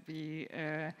course be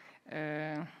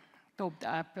topped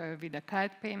up with a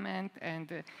card payment,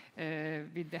 and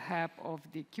with the help of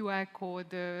the QR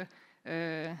code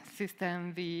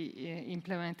system we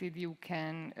implemented, you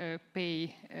can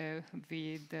pay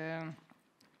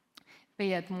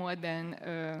at more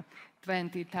than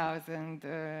 20,000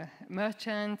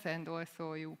 merchants, and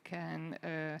also you can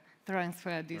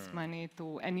transfer this money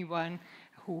to anyone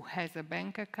who has a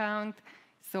bank account.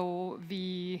 So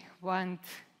we want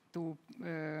to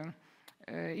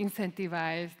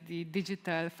incentivize the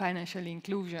digital financial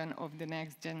inclusion of the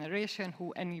next generation,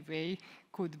 who anyway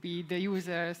could be the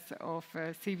users of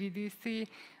CBDC,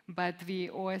 but we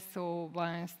also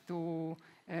want to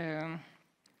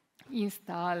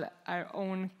install our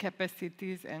own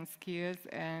capacities and skills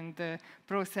and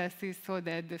processes so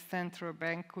that the central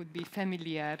bank could be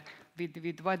familiar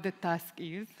with what the task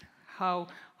is, how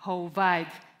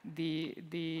wide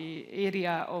the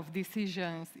area of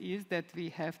decisions is that we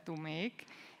have to make,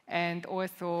 and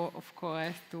also, of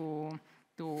course, to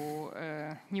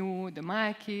know the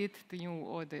market, to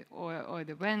know all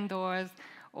the vendors,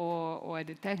 or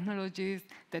the technologies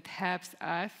that helps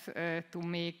us to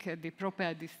make the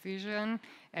proper decision,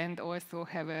 and also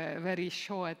have a very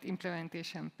short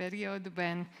implementation period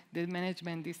when the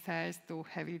management decides to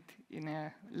have it in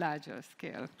a larger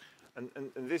scale.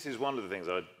 And this is one of the things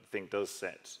I think does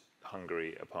set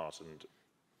Hungary apart and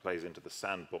plays into the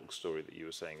sandbox story that you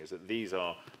were saying, is that these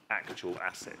are actual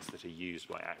assets that are used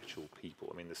by actual people.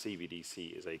 I mean, the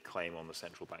CBDC is a claim on the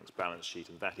central bank's balance sheet,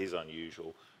 and that is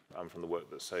unusual from the work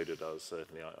that Soda does,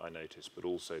 certainly I noticed, but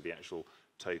also the actual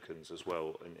tokens as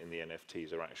well in the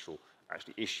NFTs are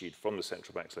actually issued from the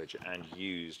central bank's ledger and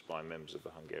used by members of the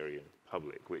Hungarian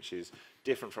public, which is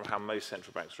different from how most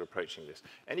central banks are approaching this.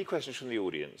 Any questions from the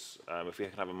audience? If we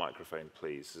can have a microphone,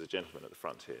 please. There's a gentleman at the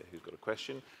front here who's got a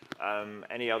question.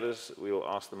 Any others? We will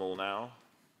ask them all now.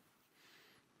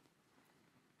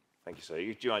 Thank you, sir.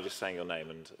 Do you mind just saying your name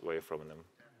and where you're from and then?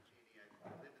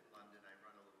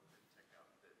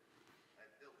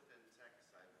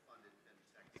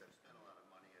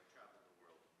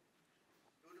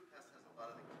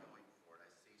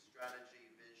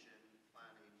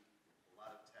 planning, a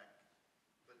lot of tech.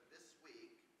 But this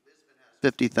week, Lisbon has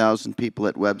 50,000 people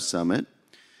at Web Summit.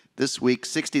 This week,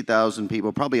 60,000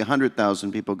 people, probably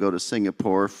 100,000 people go to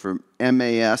Singapore for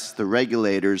MAS, the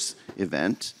regulators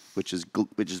event, which is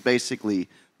basically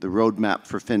the roadmap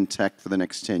for FinTech for the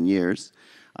next 10 years.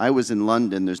 I was in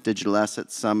London, there's Digital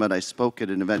Assets Summit. I spoke at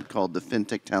an event called the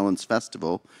FinTech Talents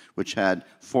Festival, which had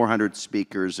 400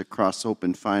 speakers across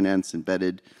open finance,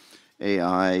 embedded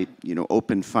AI,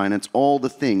 open finance, all the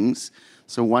things.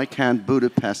 So why can't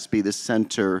Budapest be the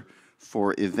center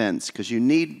for events? Because you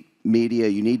need media,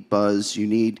 you need buzz, you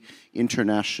need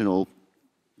international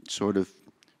sort of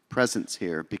presence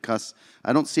here, because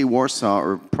I don't see Warsaw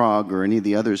or Prague or any of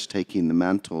the others taking the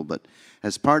mantle, but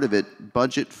as part of it,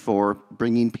 budget for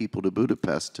bringing people to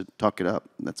Budapest to talk it up.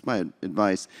 That's my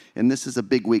advice. And this is a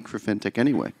big week for FinTech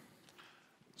anyway.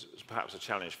 It's perhaps a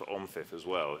challenge for OMFIF as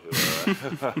well, who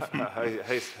are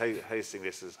hosting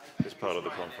this as part of the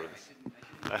conference.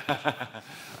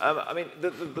 I mean,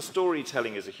 the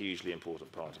storytelling is a hugely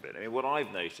important part of it. I mean, what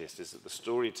I've noticed is that the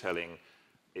storytelling,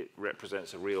 it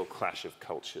represents a real clash of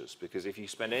cultures, because if you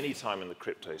spend any time in the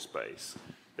crypto space,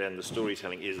 then the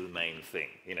storytelling is the main thing.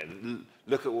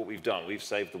 Look at what we've done. We've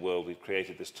saved the world. We've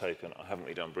created this token. Haven't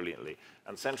we done brilliantly?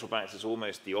 And central banks is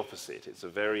almost the opposite. It's a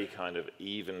very kind of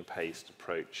even-paced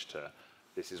approach to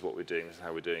this is what we're doing, this is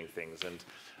how we're doing things.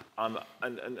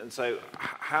 And so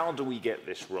how do we get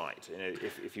this right?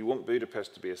 If you want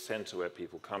Budapest to be a center where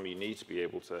people come, you need to be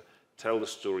able to tell the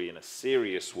story in a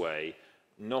serious way,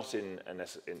 not with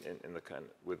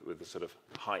the sort of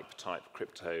hype-type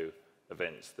crypto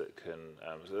events that can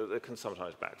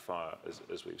sometimes backfire,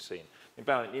 as we've seen. In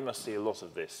Bálint, you must see a lot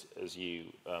of this as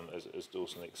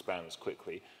Dorsum expands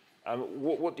quickly.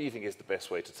 What do you think is the best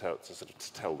way to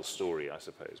tell the story, I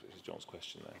suppose, which is John's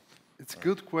question there? It's a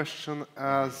good question,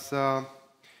 as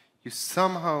you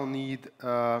somehow need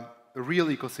a real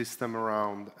ecosystem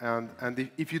around, and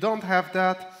if you don't have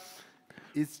that,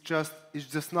 it's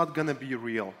just not going to be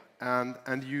real,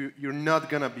 and you're not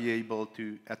going to be able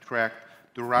to attract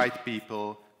the right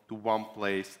people to one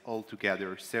place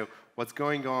altogether. So what's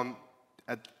going on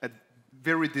at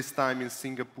very this time in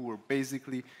Singapore,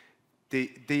 basically,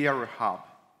 they are a hub,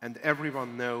 and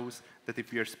everyone knows that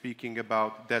if we are speaking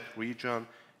about that region,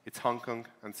 it's Hong Kong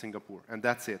and Singapore, and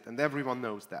that's it, and everyone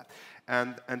knows that.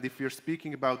 And if you're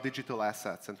speaking about digital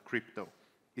assets and crypto,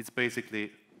 it's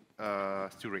basically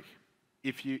Zurich.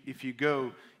 If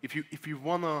you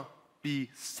wanna be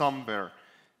somewhere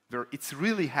where it's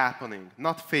really happening,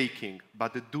 not faking,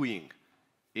 but the doing,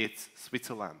 it's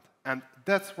Switzerland. And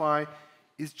that's why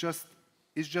it's just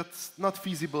not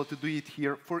feasible to do it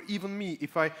here. For even me,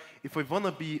 if I want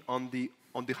to be on the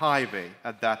highway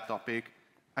at that topic,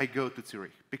 I go to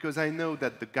Zurich, because I know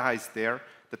that the guys there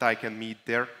that I can meet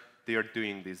there, they are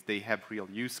doing this. They have real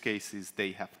use cases.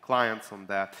 They have clients on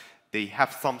that. They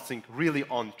have something really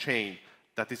on chain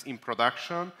that is in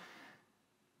production.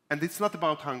 And it's not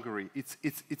about Hungary.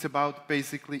 It's about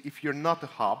basically, if you're not a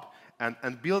hub,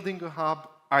 and building a hub,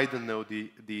 I don't know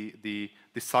the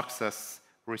success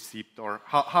receipt or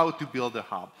how to build a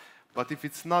hub. But if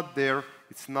it's not there,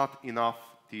 it's not enough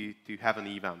to have an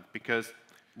event, because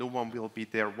no one will be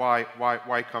there. Why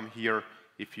come here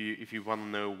if you want to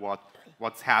know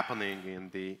what's happening in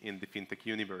the FinTech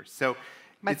universe? So.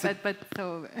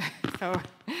 So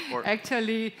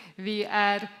actually, we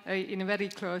are in a very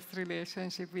close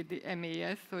relationship with the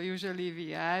MAS. So usually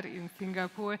we are in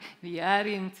Singapore, we are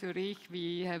in Zurich.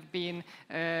 We have been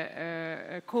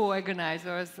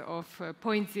co-organizers of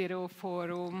Point Zero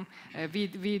Forum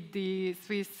with the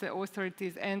Swiss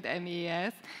authorities and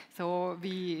MAS. So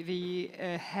we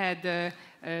had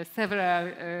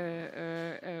several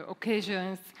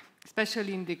occasions.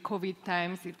 Especially in the COVID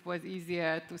times, it was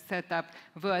easier to set up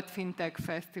World FinTech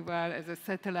Festival as a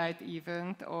satellite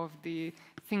event of the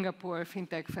Singapore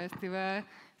FinTech Festival.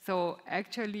 So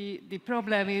actually, the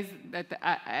problem is that,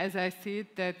 as I see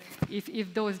it, that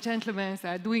if those gentlemen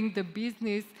are doing the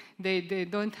business, they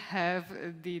don't have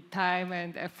the time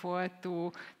and effort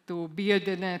to build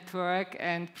a network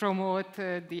and promote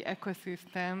the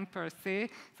ecosystem per se.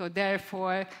 So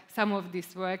therefore, some of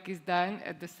this work is done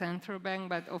at the central bank,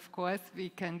 but of course, we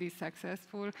can be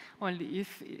successful only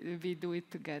if we do it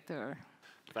together.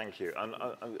 Thank you. I'm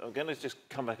going to just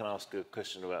come back and ask a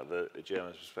question about the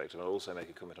German perspective. I'll also make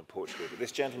a comment on Portugal. But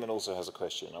this gentleman also has a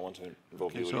question. I want to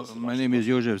involve you. So my name is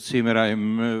József Zimmer.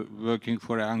 I'm working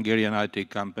for a Hungarian IT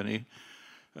company.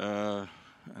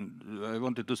 And I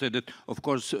wanted to say that, of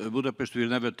course, Budapest will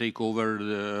never take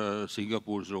over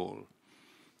Singapore's role.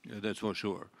 That's for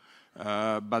sure.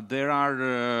 But there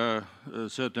are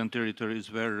certain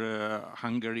territories where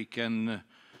Hungary can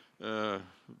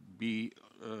be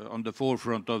on the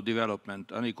forefront of development.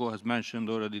 Anikó has mentioned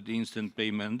already the instant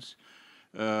payments.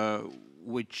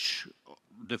 which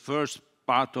the first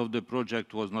part of the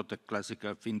project was not a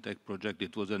classical fintech project,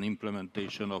 it was an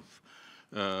implementation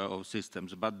of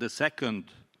systems. But the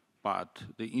second part,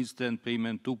 the instant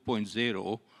payment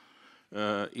 2.0,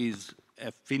 is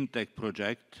a fintech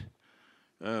project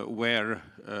where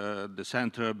the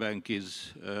central bank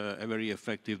is a very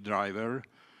effective driver.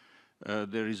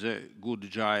 There is a good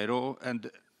gyro, and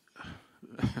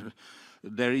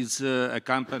there is a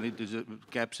company, it is a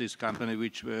CAPSYS company,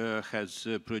 which has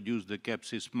produced the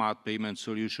CAPSYS Smart Payment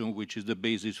Solution, which is the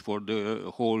basis for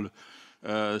the whole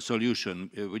solution,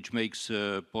 which makes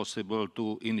possible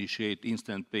to initiate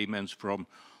instant payments from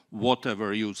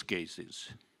whatever use cases.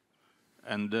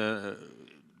 And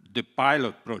the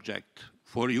pilot project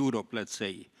for Europe, let's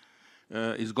say,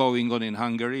 is going on in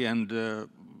Hungary, and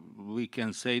we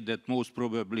can say that most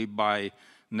probably by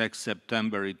next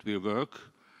September it will work.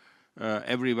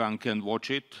 Everyone can watch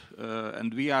it,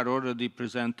 and we are already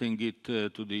presenting it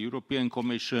to the European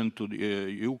Commission, to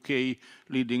the UK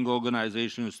leading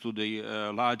organizations, to the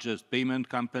largest payment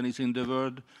companies in the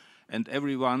world, and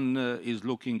everyone is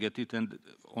looking at it, and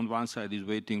on one side is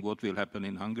waiting what will happen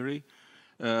in Hungary,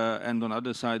 and on the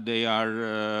other side they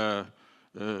are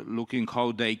looking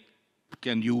how they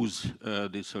can use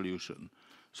this solution.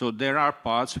 So there are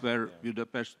parts where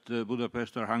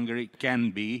Budapest or Hungary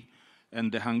can be, and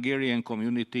the Hungarian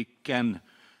community can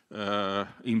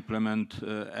implement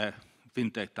a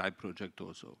fintech-type project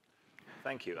also.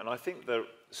 Thank you. And I think the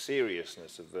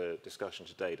seriousness of the discussion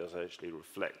today does actually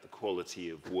reflect the quality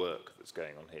of work that's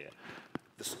going on here.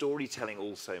 The storytelling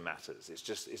also matters. It's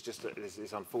just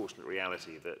this unfortunate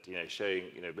reality that, you know, showing,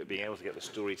 you know, but being able to get the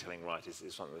storytelling right is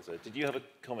something that's... Did you have a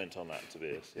comment on that,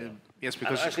 Tobias? Yeah. Yes,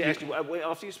 because... Actually,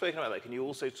 after you've spoken about that, can you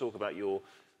also talk about your...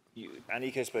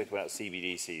 Anikó spoke about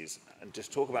CBDCs, and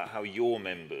just talk about how your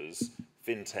members,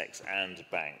 fintechs and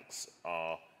banks,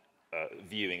 are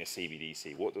viewing a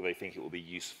CBDC. What do they think it will be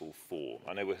useful for?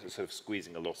 I know we're sort of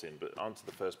squeezing a lot in, but answer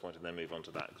the first point and then move on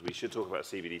to that, because we should talk about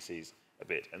CBDCs a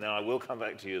bit. And then I will come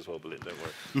back to you as well, Bálint, don't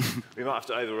worry. We might have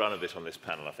to overrun a bit on this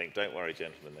panel, I think. Don't worry,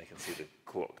 gentlemen, they can see the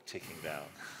clock ticking down.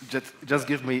 Just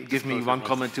give me one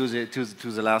comment to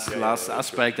the last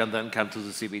aspect, and then come to the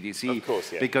CBDC. Of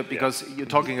course, yeah. Because you're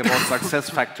talking about success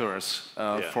factors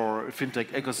for fintech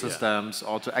ecosystems,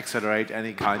 or to accelerate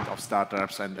any kind of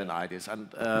startups and ideas. And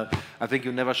I think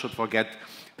you never should forget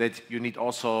that you need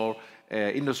also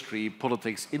industry,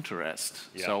 politics interest.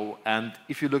 Yeah. So, and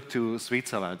if you look to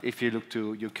Switzerland, if you look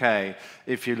to UK,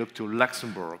 if you look to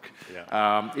Luxembourg,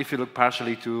 if you look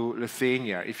partially to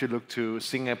Lithuania, if you look to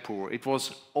Singapore, it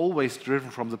was always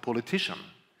driven from the politician.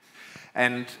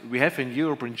 And we have in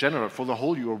Europe in general, for the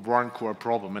whole Europe, one core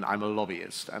problem, and I'm a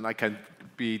lobbyist, and I can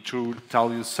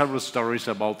tell you several stories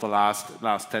about the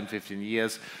last 10, 15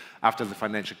 years after the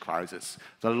financial crisis.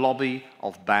 The lobby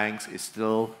of banks is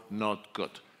still not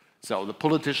good. So the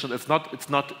politician, it's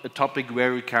not a topic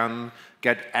where we can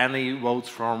get any votes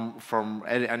from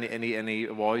any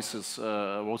voices,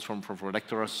 votes from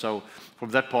electors. So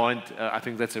from that point, I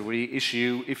think that's a real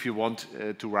issue if you want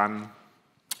to run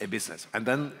a business. And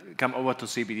then come over to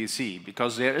CBDC,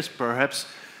 because there is perhaps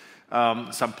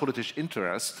some political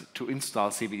interest to install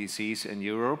CBDCs in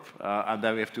Europe, and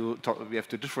then we have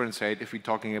to differentiate if we're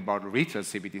talking about retail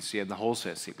CBDC and the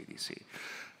wholesale CBDC.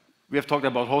 We have talked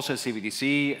about wholesale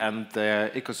CBDC and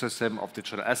the ecosystem of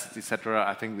digital assets, etc.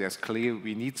 I think that's clear.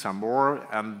 We need some more,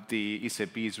 and the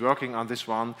ECB is working on this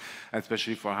one,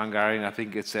 especially for Hungary. And I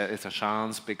think it's a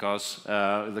chance, because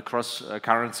the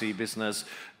cross-currency business,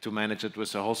 to manage it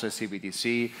with a wholesale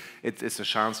CBDC, it's a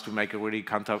chance to make a really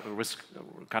counter-risk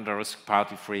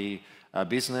party-free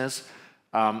business.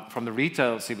 From the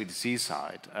retail CBDC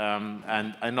side,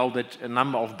 and I know that a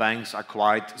number of banks are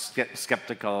quite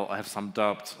skeptical, have some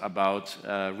doubts about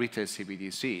retail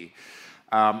CBDC.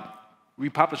 We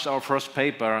published our first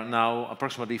paper now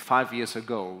approximately 5 years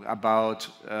ago about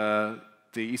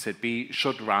the ECB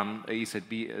should run a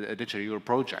Digital Euro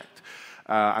project.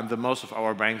 And most of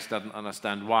our banks don't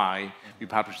understand why we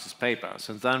published this paper.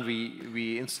 Since then,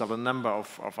 we installed a number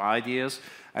of ideas,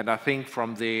 and I think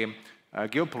from the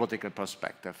geopolitical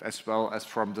perspective, as well as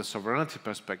from the sovereignty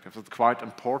perspective, it's quite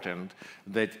important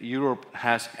that Europe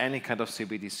has any kind of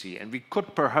CBDC. And we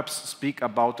could perhaps speak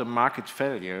about a market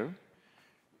failure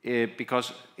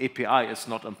because API is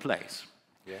not in place.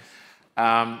 Yes.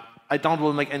 I don't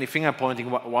will make any finger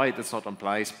pointing why it is not in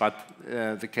place, but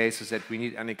the case is that we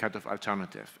need any kind of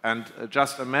alternative. And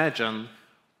just imagine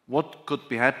what could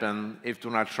be happen if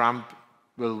Donald Trump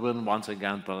will win once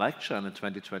again the election in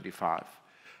 2025.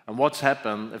 And what's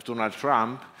happened if Donald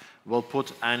Trump will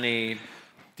put any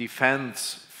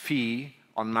defense fee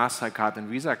on MasterCard and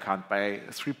Visa card by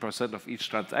 3% of each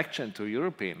transaction to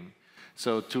European.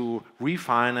 So to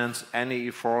refinance any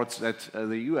efforts that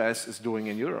the US is doing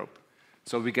in Europe.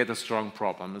 So we get a strong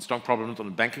problem not on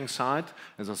the banking side.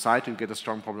 As a society, we get a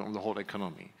strong problem on the whole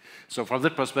economy. So from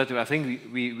that perspective, I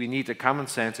think we need a common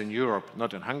sense in Europe,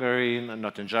 not in Hungary,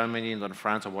 not in Germany, not in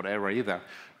France or whatever either.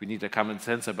 We need a common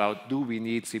sense about, do we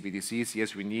need CBDCs?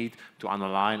 Yes, we need to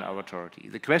underline our authority.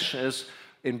 The question is,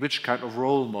 in which kind of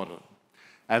role model?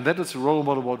 And that is a role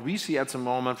model what we see at the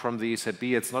moment from the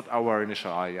ECB. It's not our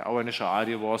initial idea. Our initial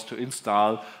idea was to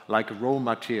install like a raw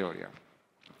material.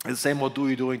 And the same what are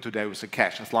you doing today with the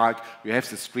cash. It's like you have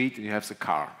the street and you have the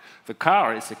car. The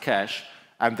car is the cash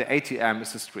and the ATM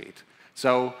is the street.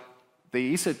 So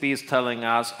the ECB is telling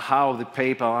us how the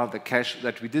paper, the cash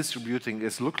that we're distributing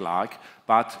is look like,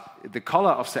 but the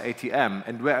color of the ATM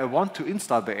and where I want to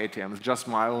install the ATM is just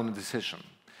my own decision.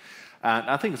 And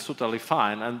I think it's totally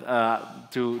fine and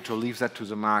to leave that to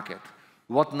the market.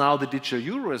 What now the digital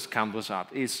euro has come with that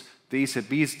is the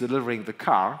ECB is delivering the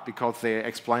car because they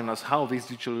explain us how this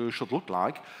digital euro should look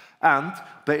like, and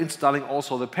they're installing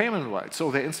also the payment rails.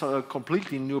 So they install a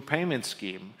completely new payment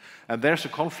scheme. And there's a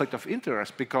conflict of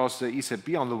interest because the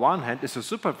ECB on the one hand is a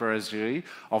supervisory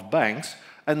of banks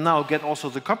and now get also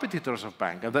the competitors of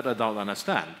banks, and that I don't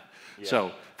understand. Yeah.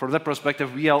 So from that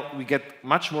perspective, we get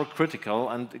much more critical,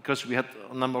 and because we had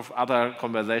a number of other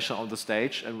conversations on the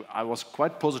stage, and I was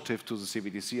quite positive to the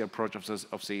CBDC approach of the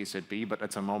ECB, but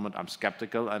at the moment I'm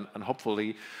skeptical, and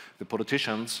hopefully the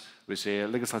politicians with the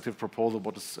legislative proposal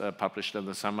what is published in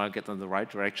the summer get in the right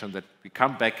direction, that we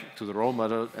come back to the role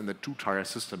model and the two-tier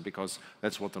system, because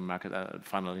that's what the market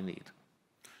finally needs.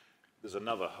 There's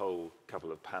another whole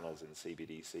couple of panels in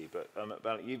CBDC, but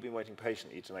Bálint, you've been waiting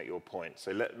patiently to make your point.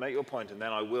 So make your point, and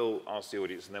then I will ask the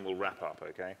audience, and then we'll wrap up,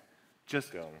 okay?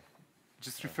 Just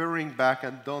referring back,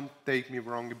 and don't take me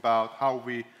wrong about how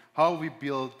we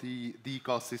build the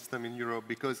ecosystem in Europe,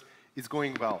 because it's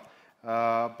going well.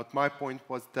 But my point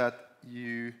was that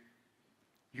you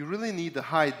really need a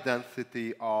high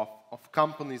density of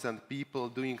companies and people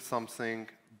doing something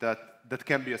that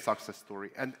can be a success story.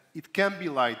 And it can be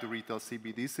like the retail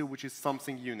CBDC, which is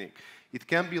something unique. It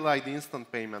can be like the instant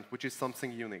payment, which is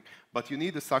something unique. But you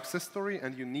need a success story,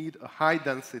 and you need a high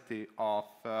density of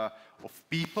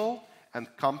people and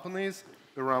companies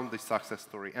around the success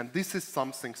story. And this is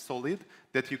something solid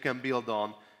that you can build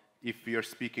on if we are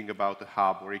speaking about a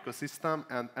hub or ecosystem.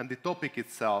 And the topic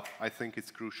itself, I think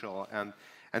it's crucial.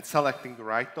 And selecting the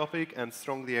right topic, and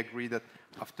strongly agree that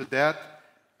after that,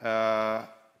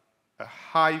 a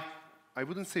high, I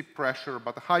wouldn't say pressure,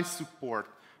 but a high support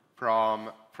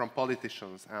from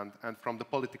politicians and from the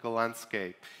political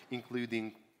landscape,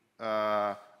 including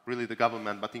really the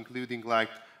government, but including like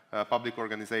public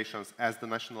organizations as the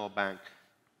National Bank,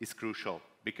 is crucial,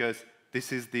 because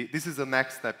this is the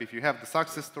next step. If you have the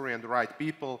success story and the right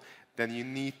people, then you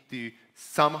need to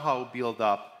somehow build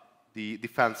up the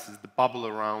defenses, the bubble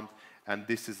around, and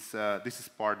this is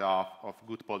part of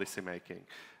good policy making.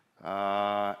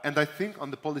 And I think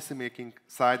on the policymaking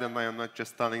side, and I am not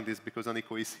just telling this because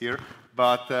Anikó is here,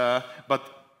 but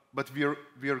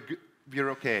we're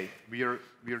okay.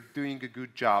 We're doing a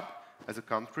good job as a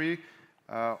country.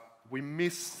 We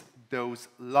miss those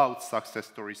loud success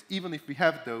stories, even if we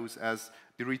have those as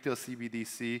the retail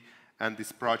CBDC and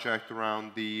this project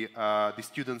around the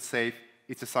student safe.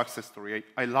 It's a success story.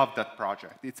 I love that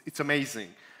project. It's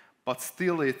amazing, but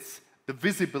still, the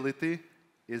visibility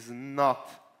is not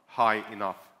high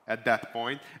enough at that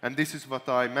point. And this is what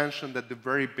I mentioned at the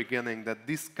very beginning, that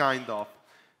this kind of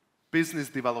business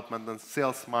development and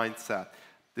sales mindset,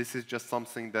 this is just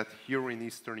something that here in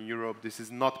Eastern Europe, this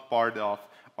is not part of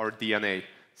our DNA.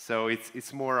 So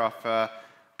it's more of a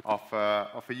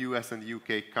US and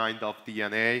UK kind of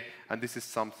DNA, and this is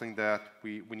something that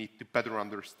we need to better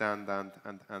understand and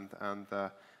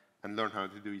learn how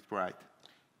to do it right.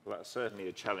 Well, that's certainly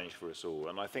a challenge for us all.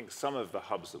 And I think some of the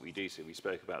hubs that we do see, we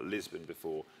spoke about Lisbon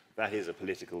before, that is a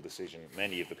political decision.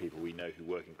 Many of the people we know who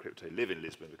work in crypto live in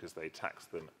Lisbon because they tax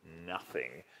them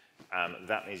nothing.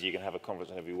 That means you can have a conference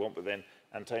whenever you want, but then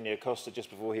Antonio Costa,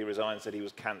 just before he resigned, said he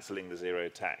was cancelling the zero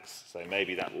tax. So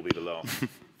maybe that will be the last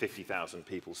 50,000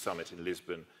 people summit in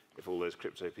Lisbon if all those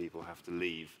crypto people have to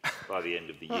leave by the end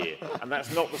of the year. And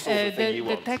that's not the sort of thing you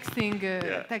want.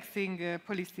 The taxing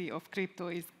policy of crypto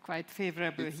is quite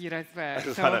favorable here as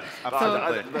well.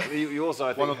 You also,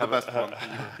 I think,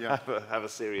 have a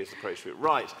serious approach to it.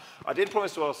 Right. I did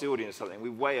promise to ask the audience something.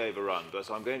 We've way overrun, but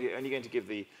I'm only going to give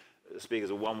the speakers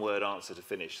a one-word answer to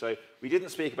finish. So we didn't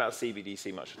speak about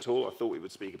CBDC much at all. I thought we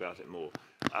would speak about it more.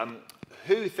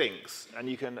 Who thinks, and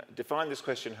you can define this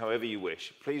question however you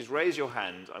wish, please raise your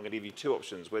hand. I'm going to give you two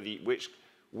options,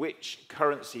 which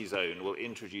currency zone will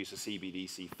introduce a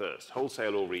CBDC first,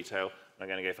 wholesale or retail. I'm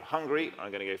going to go for Hungary,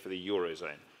 I'm going to go for the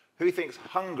Eurozone. Who thinks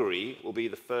Hungary will be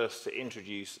the first to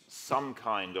introduce some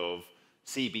kind of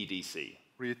CBDC?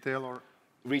 Retail or?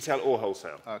 Retail or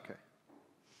wholesale. Okay.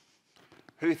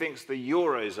 Who thinks the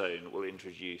Eurozone will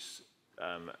introduce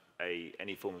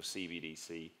any form of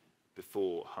CBDC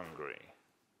before Hungary?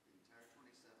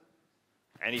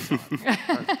 Anytime.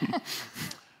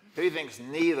 Who thinks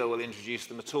neither will introduce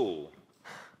them at all?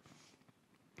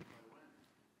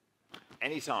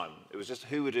 Anytime. It was just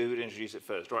who would introduce it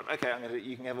first. Right, okay,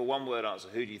 you can have a one-word answer.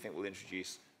 Who do you think will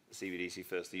introduce the CBDC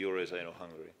first, the Eurozone or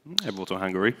Hungary? I vote on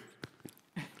Hungary.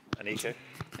 Anikó?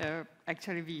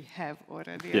 Actually, we have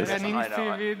already yes. running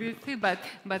CBDC,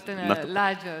 but on a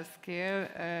larger scale,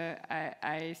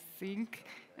 I think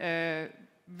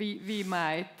we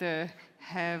might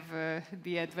have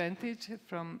the advantage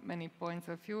from many points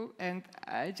of view. And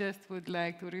I just would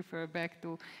like to refer back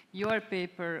to your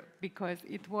paper, because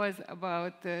it was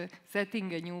about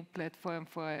setting a new platform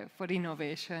for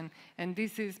innovation. And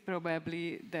this is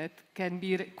probably that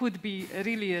could be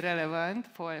really relevant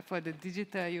for the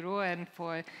digital euro and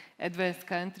for advanced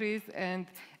countries. And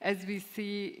as we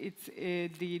see, it's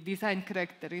the design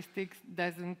characteristics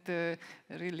doesn't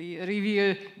really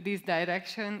reveal this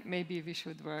direction. Maybe we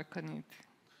should work on it.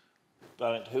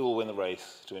 Bálint, who will win the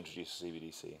race to introduce the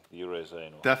CBDC, the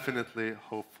Eurozone? Or Definitely,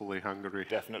 hopefully, Hungary.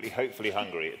 Definitely, hopefully,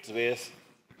 Hungary. Tobias?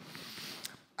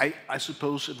 I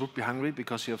suppose it would be Hungary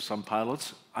because you have some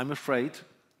pilots. I'm afraid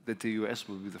that the US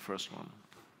will be the first one.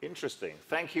 Interesting.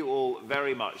 Thank you all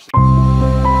very much.